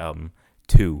Orchestra album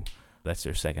 2. That's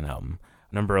their second album.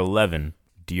 Number 11,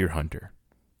 Deer Hunter.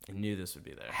 I knew this would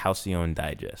be there. Halcyon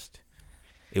Digest.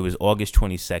 It was August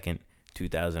 22nd,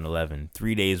 2011,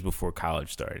 3 days before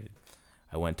college started.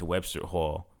 I went to Webster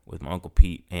Hall with my Uncle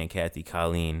Pete, Aunt Kathy,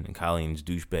 Colleen, and Colleen's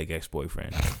douchebag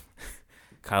ex-boyfriend.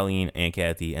 Colleen, Aunt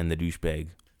Kathy, and the douchebag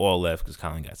all left because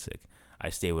Colleen got sick.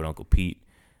 I stayed with Uncle Pete.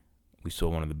 We saw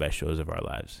one of the best shows of our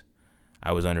lives.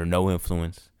 I was under no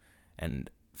influence, and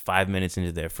 5 minutes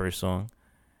into their first song,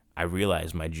 I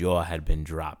realized my jaw had been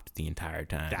dropped the entire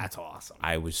time. That's awesome.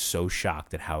 I was so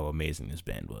shocked at how amazing this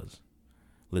band was.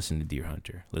 Listen to Deer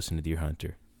Hunter. Listen to Deer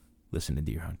Hunter. Listen to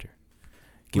Deer Hunter.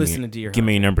 Give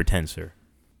me your number 10, sir.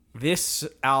 This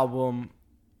album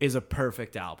is a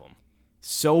perfect album.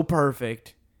 So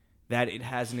perfect that it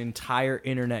has an entire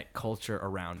internet culture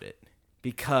around it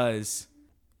because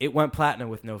it went platinum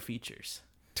with no features.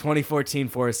 2014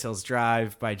 Forest Hills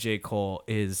Drive by J. Cole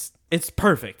it's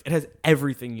perfect. It has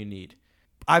everything you need.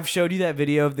 I've showed you that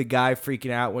video of the guy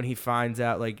freaking out when he finds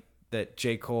out that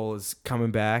J. Cole is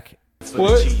coming back.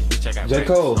 What? J.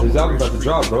 Cole, his album about to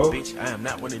drop, bro.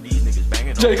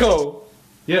 J. Cole.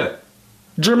 Yeah.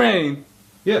 Jermaine.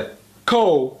 Yeah.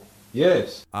 Cole.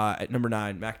 Yes. At number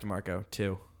 9, Mac DeMarco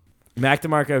 2. Mac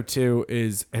DeMarco 2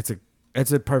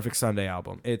 it's a perfect Sunday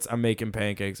album. I'm making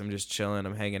pancakes. I'm just chilling.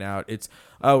 I'm hanging out.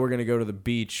 We're going to go to the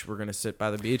beach. We're going to sit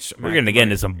by the beach. We're going to get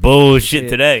into some bullshit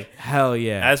today. Hell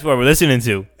yeah. That's what we're listening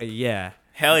to. Yeah.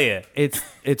 Hell yeah.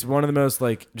 It's one of the most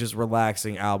just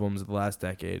relaxing albums of the last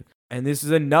decade. And this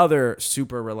is another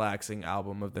super relaxing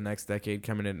album of the next decade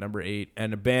coming in at number 8,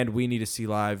 and a band we need to see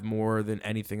live more than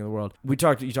anything in the world. You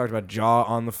talked about Jaw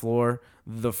on the Floor.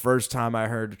 The first time I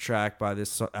heard a track by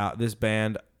this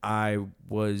band, I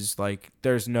was like,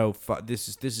 "There's no this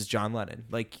is John Lennon."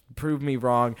 Prove me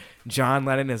wrong. John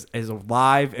Lennon is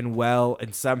alive and well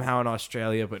and somehow in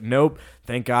Australia, but nope.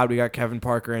 Thank God we got Kevin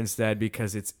Parker instead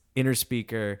because it's Inner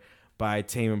Speaker by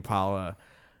Tame Impala.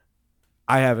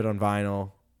 I have it on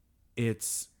vinyl.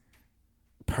 It's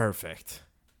perfect.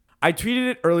 I tweeted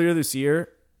it earlier this year.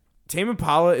 Tame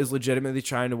Impala is legitimately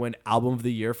trying to win Album of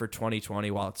the Year for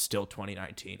 2020 while it's still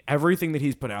 2019. Everything that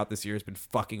he's put out this year has been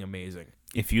fucking amazing.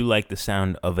 If you like the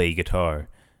sound of a guitar,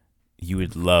 you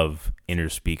would love Inner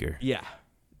Speaker. Yeah.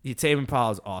 Tame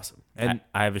Impala is awesome. And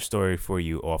I have a story for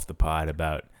you off the pod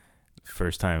about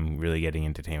first time really getting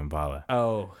into Tame Impala.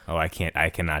 I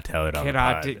cannot tell it on the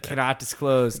pod. Cannot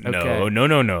disclose. Okay.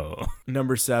 No.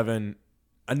 Number 7,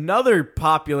 another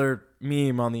popular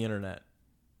meme on the internet.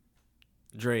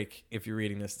 Drake, if you're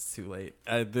reading this, it's too late.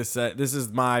 This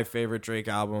is my favorite Drake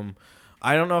album.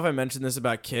 I don't know if I mentioned this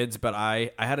about kids, but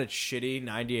I had a shitty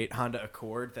 98 Honda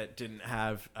Accord that didn't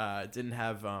have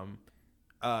an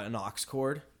aux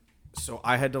cord. So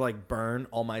I had to burn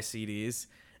all my CDs.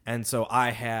 And so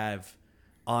I have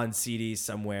on CD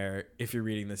somewhere, if you're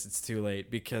reading this, it's too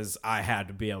late, because I had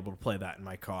to be able to play that in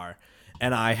my car.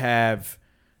 And I have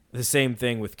the same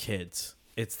thing with kids.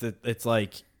 It's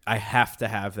like I have to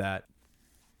have that.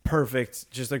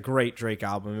 Perfect. Just a great Drake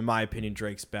album. In my opinion,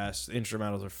 Drake's best.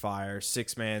 Instrumentals are fire.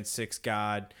 6 Man, 6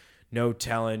 God, No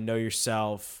Tellin', Know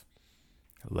Yourself.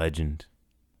 Legend.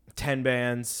 10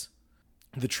 Bands.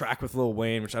 The track with Lil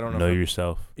Wayne, which I don't know. Know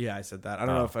Yourself. Yeah, I said that. I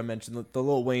don't know if I mentioned the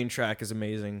Lil Wayne track is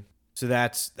amazing. So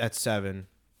that's 7.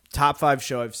 Top 5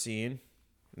 show I've seen.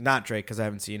 Not Drake because I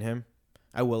haven't seen him.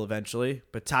 I will eventually.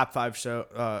 But top 5 show.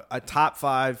 A top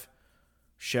 5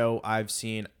 show I've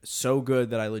seen so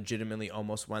good that I legitimately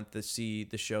almost went to see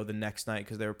the show the next night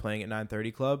because they were playing at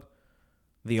 9:30 Club.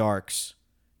 The Arcs,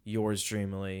 Yours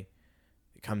Dreamily.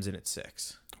 It comes in at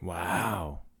 6.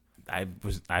 Wow.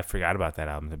 I forgot about that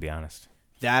album, to be honest.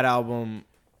 That album,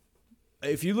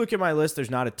 if you look at my list, there's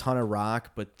not a ton of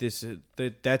rock, but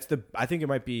I think it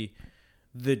might be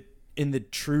in the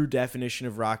true definition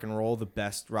of rock and roll, the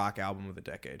best rock album of the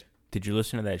decade. Did you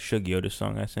listen to that Suge Otis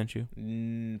song I sent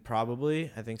you?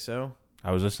 Probably. I think so.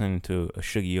 I was listening to a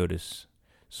Suge Otis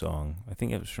song. I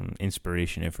think it was from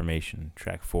Inspiration Information,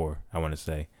 track 4, I want to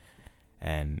say.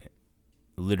 And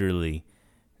literally,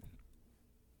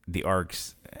 the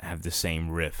Arcs have the same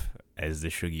riff as the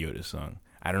Suge Otis song.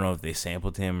 I don't know if they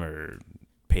sampled him or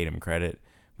paid him credit,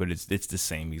 but it's the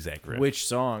same exact riff. Which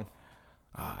song?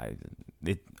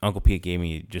 Uncle Pete gave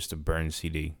me just a burned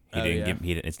CD.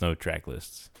 It's no track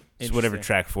lists. It's whatever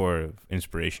track 4 of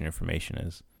Inspiration Information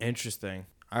is. Interesting.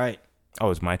 All right. Oh,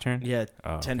 it's my turn? Yeah,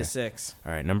 Oh, 10 to okay. 6.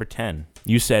 All right, number 10.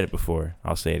 You said it before.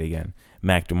 I'll say it again.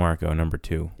 Mac DeMarco, number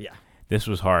 2. Yeah. This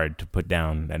was hard to put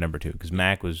down at number 2 because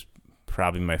Mac was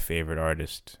probably my favorite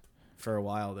artist. For a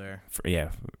while there.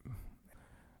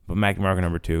 But Mac DeMarco,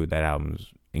 number 2, that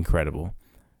album's incredible.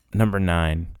 Number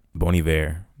 9, Bon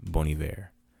Iver,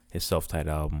 his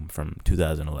self-titled album from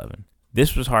 2011.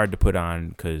 This was hard to put on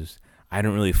because I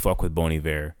don't really fuck with Bon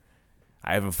Iver.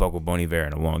 I haven't fucked with Bon Iver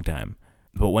in a long time.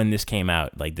 But when this came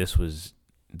out, like, this was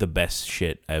the best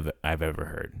shit I've ever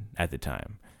heard at the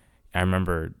time. I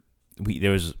remember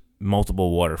there was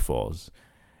multiple waterfalls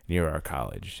near our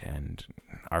college, and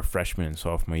our freshman and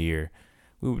sophomore year,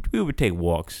 we would take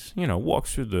walks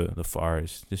through the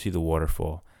forest to see the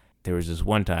waterfall. There was this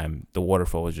one time the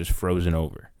waterfall was just frozen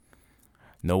over.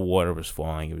 No water was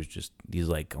falling. It was just these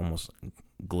like almost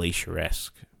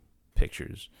glacier-esque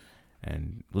pictures.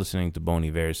 And listening to Bon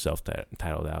Iver's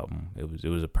self-titled album, it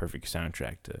was a perfect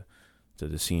soundtrack to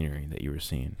the scenery that you were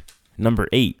seeing. Number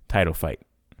 8, Title Fight,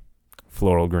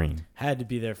 Floral Green. Had to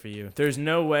be there for you. There's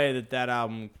no way that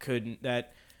album couldn't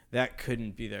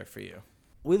be there for you.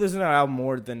 We listen to that album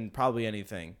more than probably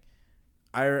anything.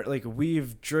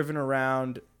 We've driven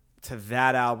around to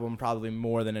that album probably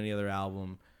more than any other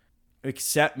album,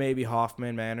 except maybe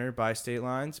Hoffman Manor by State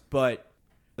Lines. But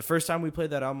the first time we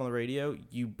played that album on the radio,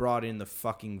 you brought in the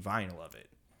fucking vinyl of it.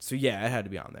 So yeah, it had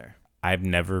to be on there. I've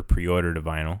never pre-ordered a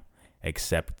vinyl,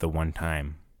 except the one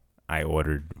time I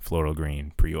ordered Floral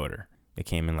Green pre-order. It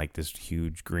came in like this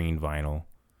huge green vinyl,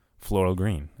 Floral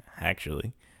Green,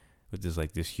 actually, with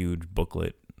this huge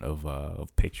booklet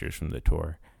of pictures from the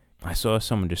tour. I saw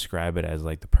someone describe it as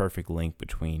like the perfect link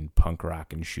between punk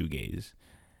rock and shoegaze.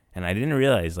 And I didn't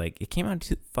realize, like, it came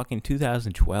out in fucking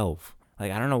 2012.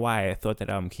 Like, I don't know why I thought that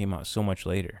album came out so much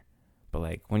later. But,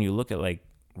 like, when you look at, like,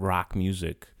 rock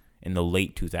music in the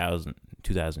late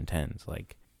 2010s,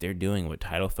 like, they're doing what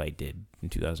Title Fight did in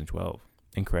 2012.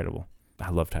 Incredible. I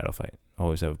love Title Fight.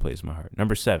 Always have a place in my heart.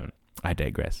 Number 7, I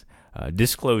digress.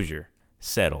 Disclosure,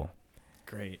 Settle.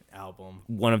 Great album.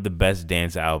 One of the best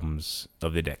dance albums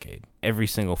of the decade. Every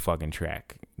single fucking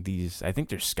track. I think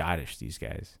they're Scottish, these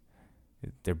guys.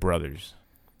 They're brothers.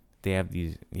 They have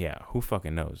these, who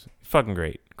fucking knows? Fucking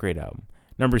great album.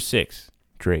 Number 6,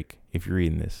 Drake. If you're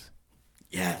reading this,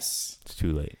 yes, it's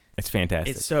too late. It's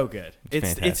fantastic. It's so good.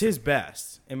 It's his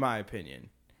best, in my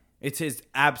opinion. It's his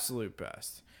absolute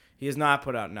best. He has not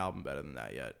put out an album better than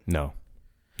that yet. No.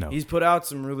 He's put out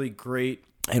some really great.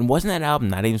 And wasn't that album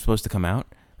not even supposed to come out?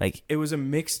 Like, it was a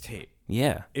mixtape.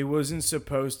 Yeah. It wasn't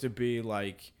supposed to be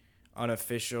like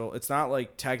unofficial. It's not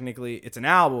like technically it's an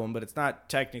album, but it's not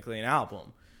technically an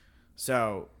album.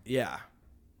 So, yeah.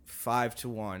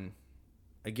 5-1.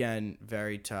 Again,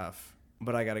 very tough.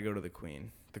 But I got to go to the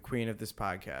queen of this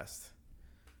podcast.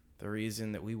 The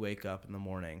reason that we wake up in the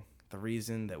morning. The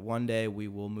reason that one day we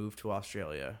will move to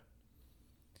Australia.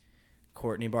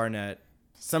 Courtney Barnett.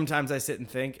 Sometimes I sit and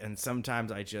think, and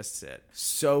sometimes I just sit.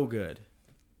 So good.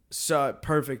 So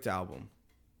perfect album.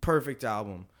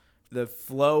 The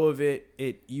flow of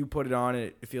it, you put it on,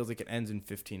 it feels like it ends in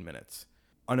 15 minutes.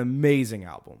 An amazing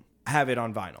album. I have it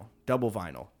on vinyl, double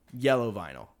vinyl, yellow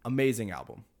vinyl. Amazing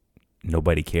album.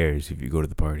 Nobody cares if you go to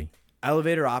the party.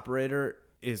 Elevator Operator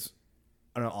is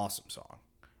an awesome song.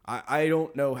 I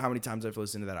don't know how many times I've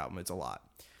listened to that album. It's a lot.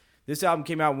 This album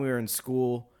came out when we were in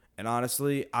school. And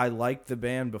honestly, I liked the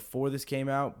band before this came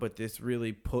out, but this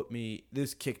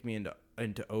kicked me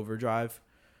into overdrive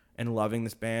and loving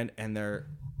this band. And they're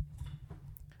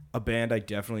a band I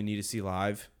definitely need to see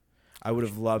live. I would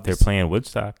have loved. They're playing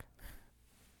Woodstock.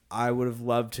 I would have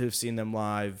loved to have seen them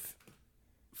live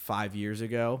 5 years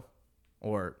ago,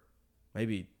 or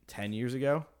maybe 10 years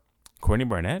ago. Courtney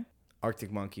Barnett?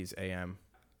 Arctic Monkeys, AM.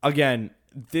 Again,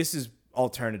 this is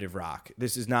alternative rock.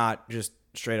 This is not just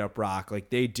straight up rock. Like,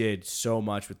 they did so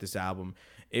much with this album.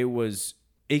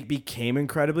 It became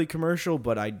incredibly commercial,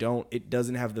 but it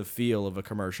doesn't have the feel of a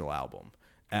commercial album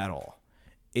at all.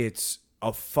 It's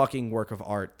a fucking work of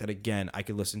art that, again, I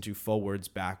could listen to forwards,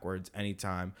 backwards,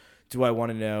 anytime. Do I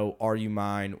Want to Know? Are You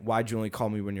Mine? Why'd You Only Call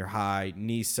Me When You're High?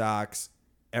 Knee Socks,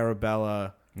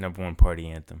 Arabella. Number 1 party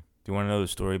anthem. Do you want to know the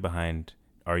story behind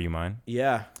Are You Mine?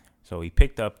 Yeah. So he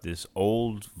picked up this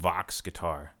old Vox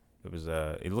guitar.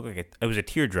 It looked like it was a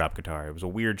teardrop guitar. It was a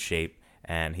weird shape,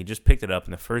 and he just picked it up,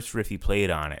 and the first riff he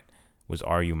played on it was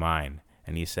Are You Mine?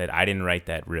 And he said, I didn't write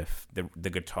that riff. The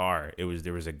guitar,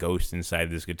 there was a ghost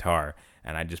inside this guitar,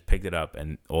 and I just picked it up,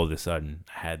 and all of a sudden,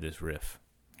 I had this riff.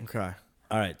 Okay.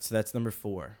 All right, so that's number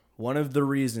 4. One of the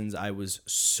reasons I was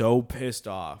so pissed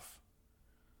off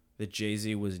that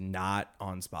Jay-Z was not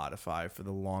on Spotify for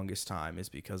the longest time is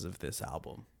because of this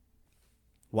album.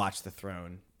 Watch the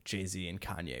Throne, Jay-Z and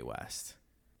Kanye West.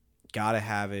 Gotta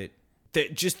have it.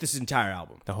 Just this entire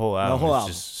album. The whole album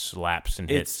just slaps and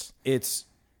hits. It's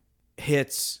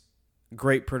hits,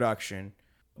 great production.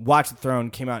 Watch the Throne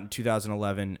came out in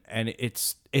 2011, and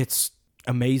it's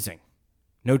amazing.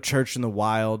 No Church in the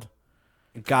Wild.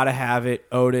 Gotta have it.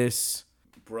 Otis.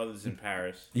 Brothers in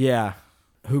Paris. Yeah.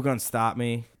 Who Gonna Stop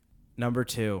Me? Number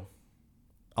 2.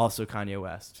 Also Kanye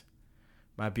West.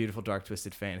 My Beautiful Dark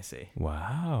Twisted Fantasy.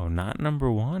 Wow, not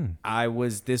number 1.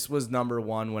 This was number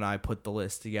 1 when I put the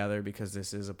list together because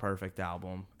this is a perfect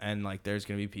album. And like there's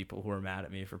gonna be people who are mad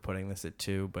at me for putting this at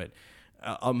 2, but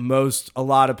a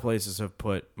lot of places have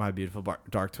put My Beautiful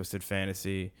Dark Twisted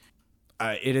Fantasy.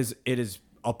 It is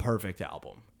a perfect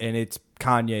album, and it's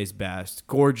Kanye's best.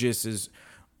 Gorgeous is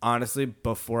honestly,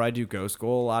 before I do Ghost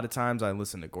School, a lot of times I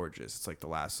listen to Gorgeous. It's like the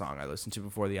last song I listened to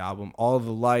before the album. All of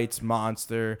the Lights,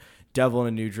 Monster, Devil in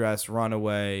a New Dress,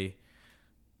 Runaway,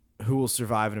 Who Will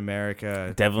Survive in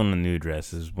America. Devil in a New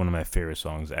Dress is one of my favorite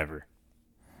songs ever.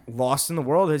 Lost in the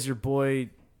World has your boy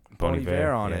Bon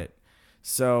Iver on it.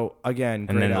 So again,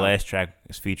 and then the last track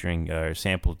is featuring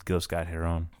sampled Gil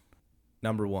Scott-Heron.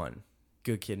 Number 1,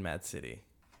 Good Kid, Mad City,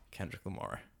 Kendrick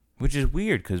Lamar. Which is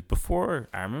weird because before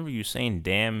I remember you saying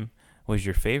 "Damn" was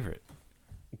your favorite.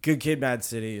 Good Kid, Mad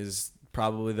City is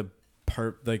probably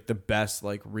the best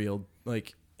real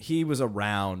he was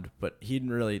around, but he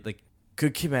didn't really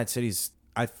Good Kid, Mad City's.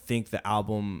 I think the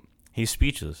album. He's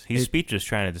speechless. He's speechless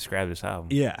trying to describe this album.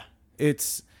 Yeah,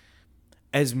 it's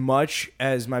as much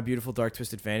as My Beautiful Dark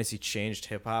Twisted Fantasy changed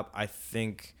hip hop. I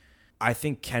think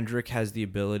Kendrick has the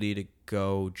ability to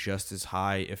go just as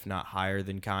high, if not higher,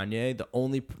 than Kanye.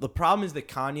 The problem is that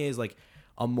Kanye is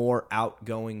a more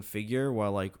outgoing figure,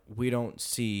 while we don't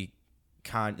see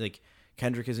Kendrick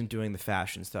isn't doing the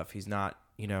fashion stuff. He's not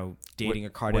dating a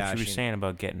Kardashian. What you were saying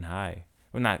about getting high?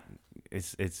 Well, not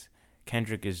it's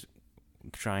Kendrick is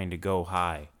trying to go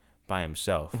high by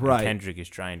himself. Right. And Kendrick is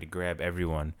trying to grab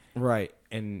everyone. Right.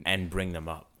 And bring them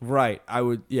up. Right.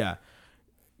 Yeah.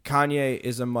 Kanye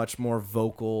is a much more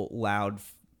vocal, loud,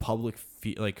 public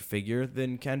figure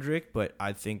than Kendrick, but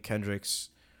I think Kendrick's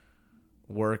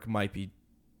work might be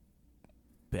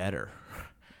better.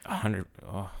 100.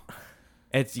 Oh.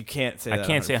 You can't say that. I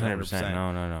can't say 100%.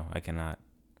 No, I cannot.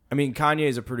 I mean, Kanye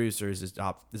as a producer is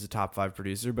a top 5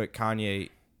 producer, but Kanye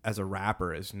as a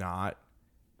rapper is not.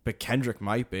 But Kendrick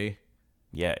might be.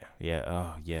 Yeah.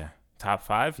 Oh, yeah. Top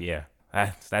 5? Yeah.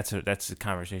 That's a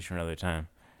conversation for another time.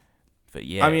 But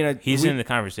yeah, I mean, he's in the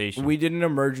conversation. We did an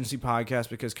emergency podcast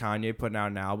because Kanye put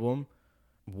out an album.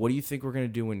 What do you think we're going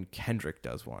to do when Kendrick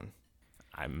does one?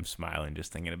 I'm smiling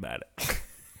just thinking about it.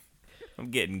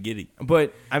 I'm getting giddy.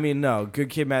 But, I mean, no. Good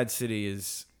Kid, Mad City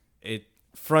is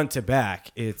front to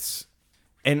back.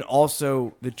 And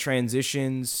also the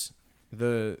transitions,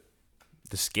 the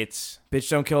skits. Bitch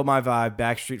Don't Kill My Vibe,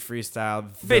 Backstreet Freestyle.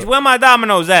 Bitch, where my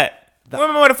dominoes at? Where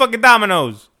my motherfucking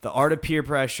dominoes? The Art of Peer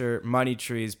Pressure, Money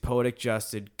Trees, Poetic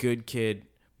Justice, Good Kid,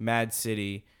 Mad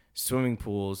City, Swimming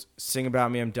Pools, Sing About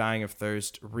Me, I'm Dying of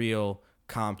Thirst, Real,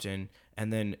 Compton,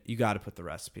 and then you got to put The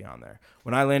Recipe on there.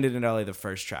 When I landed in LA, the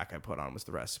first track I put on was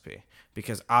The Recipe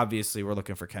because obviously we're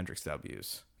looking for Kendrick's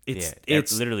W's.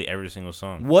 It's literally every single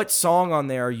song. What song on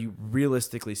there are you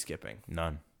realistically skipping?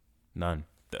 None.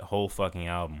 The whole fucking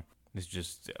album is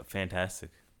just fantastic.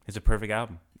 It's a perfect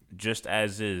album. Just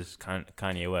as is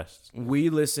Kanye West. We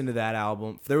listened to that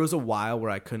album. There was a while where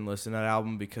I couldn't listen to that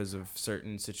album because of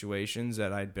certain situations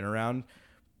that I'd been around.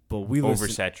 But we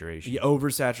oversaturation.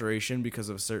 Oversaturation because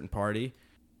of a certain party.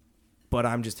 But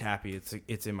I'm just happy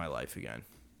it's in my life again.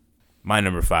 My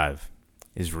number 5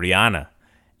 is Rihanna,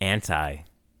 Anti.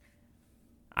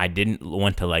 I didn't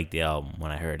want to like the album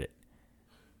when I heard it.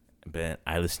 But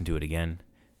I listened to it again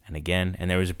and again. And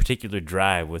there was a particular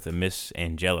drive with a Miss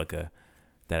Angelica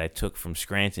that I took from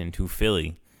Scranton to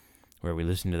Philly, where we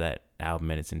listened to that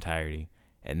album in its entirety,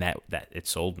 and that it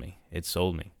sold me. It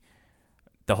sold me.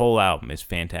 The whole album is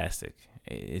fantastic.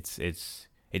 It's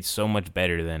so much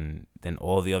better than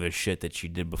all the other shit that she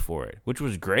did before it, which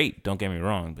was great. Don't get me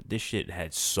wrong, but this shit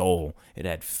had soul. It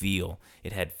had feel.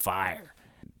 It had fire.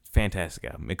 Fantastic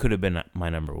album. It could have been my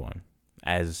number one,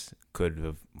 as could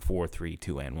have 4, 3,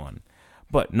 2, and 1.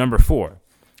 But number 4,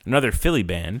 another Philly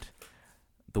band,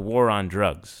 The War on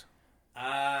Drugs.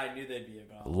 I knew they'd be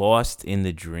about Lost in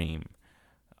the Dream.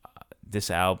 This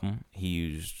album, he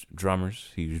used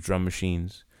drummers, he used drum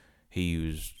machines, he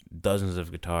used dozens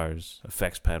of guitars,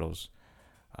 effects pedals.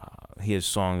 He has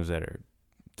songs that are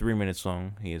 3 minutes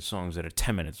long. He has songs that are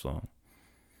 10 minutes long.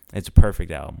 It's a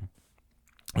perfect album.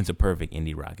 It's a perfect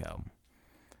indie rock album.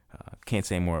 Can't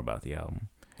say more about the album.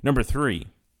 Number 3,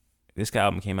 this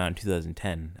album came out in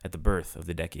 2010 at the birth of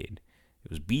the decade. It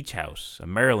was Beach House, a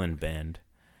Maryland band,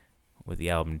 with the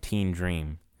album Teen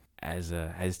Dream. As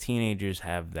teenagers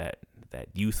have that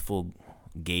youthful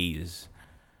gaze,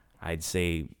 I'd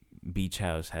say Beach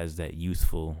House has that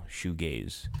youthful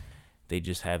shoegaze. They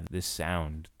just have this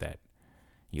sound that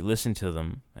you listen to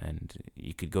them and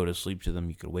you could go to sleep to them,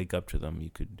 you could wake up to them, you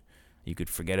could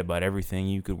forget about everything,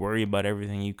 you could worry about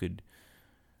everything, you could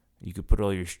put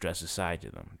all your stress aside to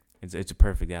them. It's a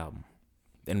perfect album.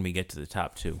 Then we get to the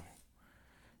top 2.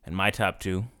 And my top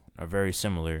 2 are very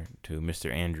similar to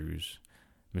Mr. Andrews,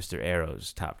 Mr.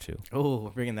 Arrow's top 2. Oh,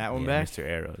 we're bringing that one back? Mr.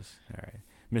 Arrows. All right.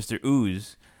 Mr.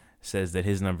 Ooze says that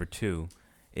his number 2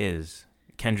 is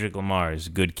Kendrick Lamar's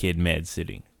Good Kid, Mad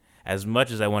City. As much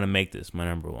as I want to make this my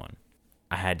number 1,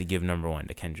 I had to give number 1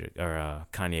 to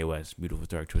Kanye West, Beautiful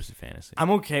Dark Twisted Fantasy. I'm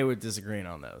okay with disagreeing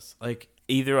on those. Like,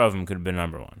 either of them could have been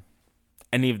number 1.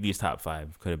 Any of these top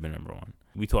 5 could have been number 1.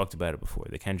 We talked about it before.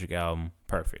 The Kendrick album,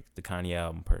 perfect. The Kanye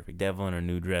album, perfect. Devil in a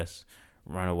New Dress,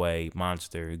 Runaway,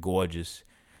 Monster, Gorgeous.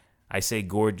 I say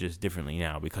gorgeous differently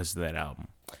now because of that album.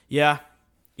 Yeah.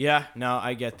 No,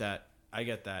 I get that.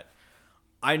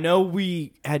 I know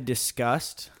we had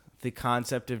discussed the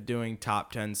concept of doing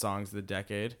top 10 songs of the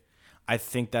decade. I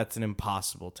think that's an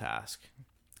impossible task.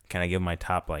 Can I give my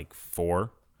top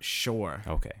 4? Sure.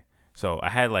 Okay. So I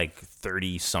had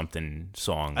 30-something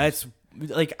songs. It's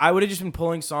I would have just been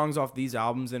pulling songs off these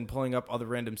albums and pulling up other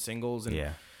random singles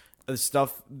and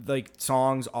stuff,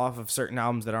 songs off of certain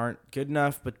albums that aren't good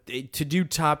enough. But to do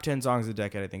top 10 songs of the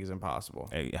decade, I think is impossible.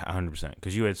 100%.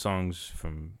 Because you had songs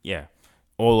from,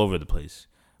 all over the place.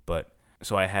 But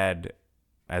so I had,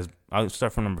 I'll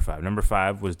start from number 5. Number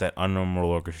 5 was that Unknown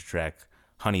World Orchestra track,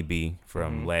 Honeybee,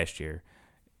 from last year.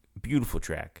 Beautiful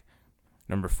track.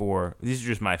 Number 4, these are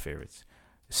just my favorites.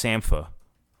 Sampha.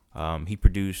 He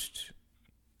produced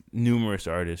numerous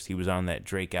artists. He was on that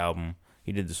Drake album.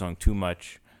 He did the song Too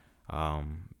Much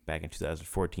back in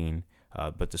 2014.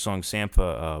 But the song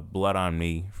Sampha, Blood on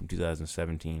Me from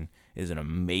 2017 is an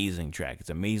amazing track. It's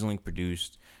amazingly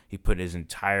produced. He put his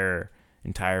entire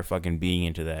fucking being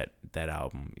into that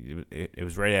album. It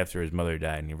was right after his mother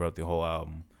died, and he wrote the whole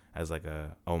album as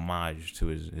a homage to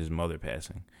his mother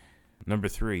passing. Number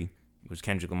 3 was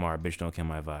Kendrick Lamar, Bitch Don't Kill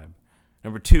My Vibe.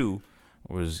 Number 2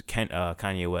 was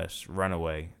Kanye West,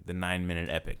 Runaway, the 9-minute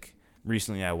epic.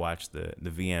 Recently, I watched the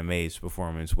VMAs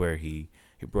performance where he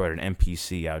brought an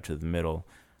MPC out to the middle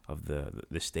of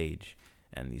the stage,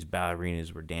 and these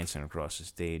ballerinas were dancing across the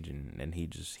stage, and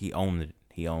he owned it.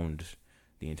 He owned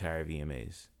the entire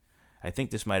VMAs. I think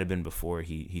this might have been before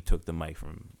he took the mic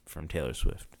from Taylor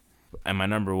Swift. And my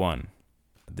number 1,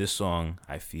 this song,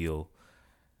 I feel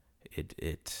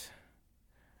it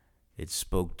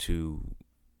spoke to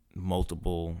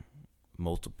multiple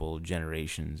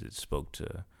generations. It spoke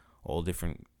to all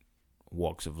different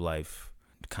walks of life,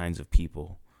 kinds of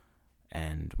people,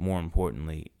 and more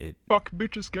importantly, Fuck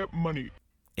bitches get money.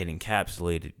 It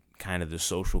encapsulated kind of the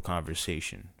social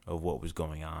conversation of what was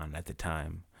going on at the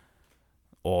time.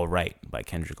 All Right by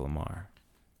Kendrick Lamar.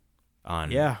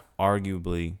 On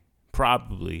arguably,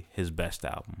 probably his best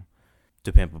album,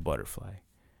 To Pimp a Butterfly.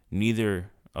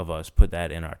 Neither of us put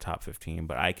that in our top 15,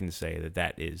 but I can say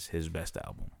that is his best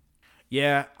album.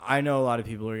 Yeah, I know a lot of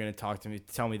people are going to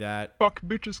tell me that. Fuck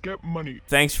bitches get money.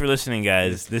 Thanks for listening,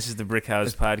 guys. This is the Brick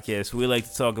House Podcast. We like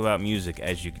to talk about music,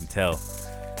 as you can tell.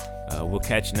 We'll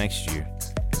catch you next year.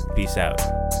 Peace out.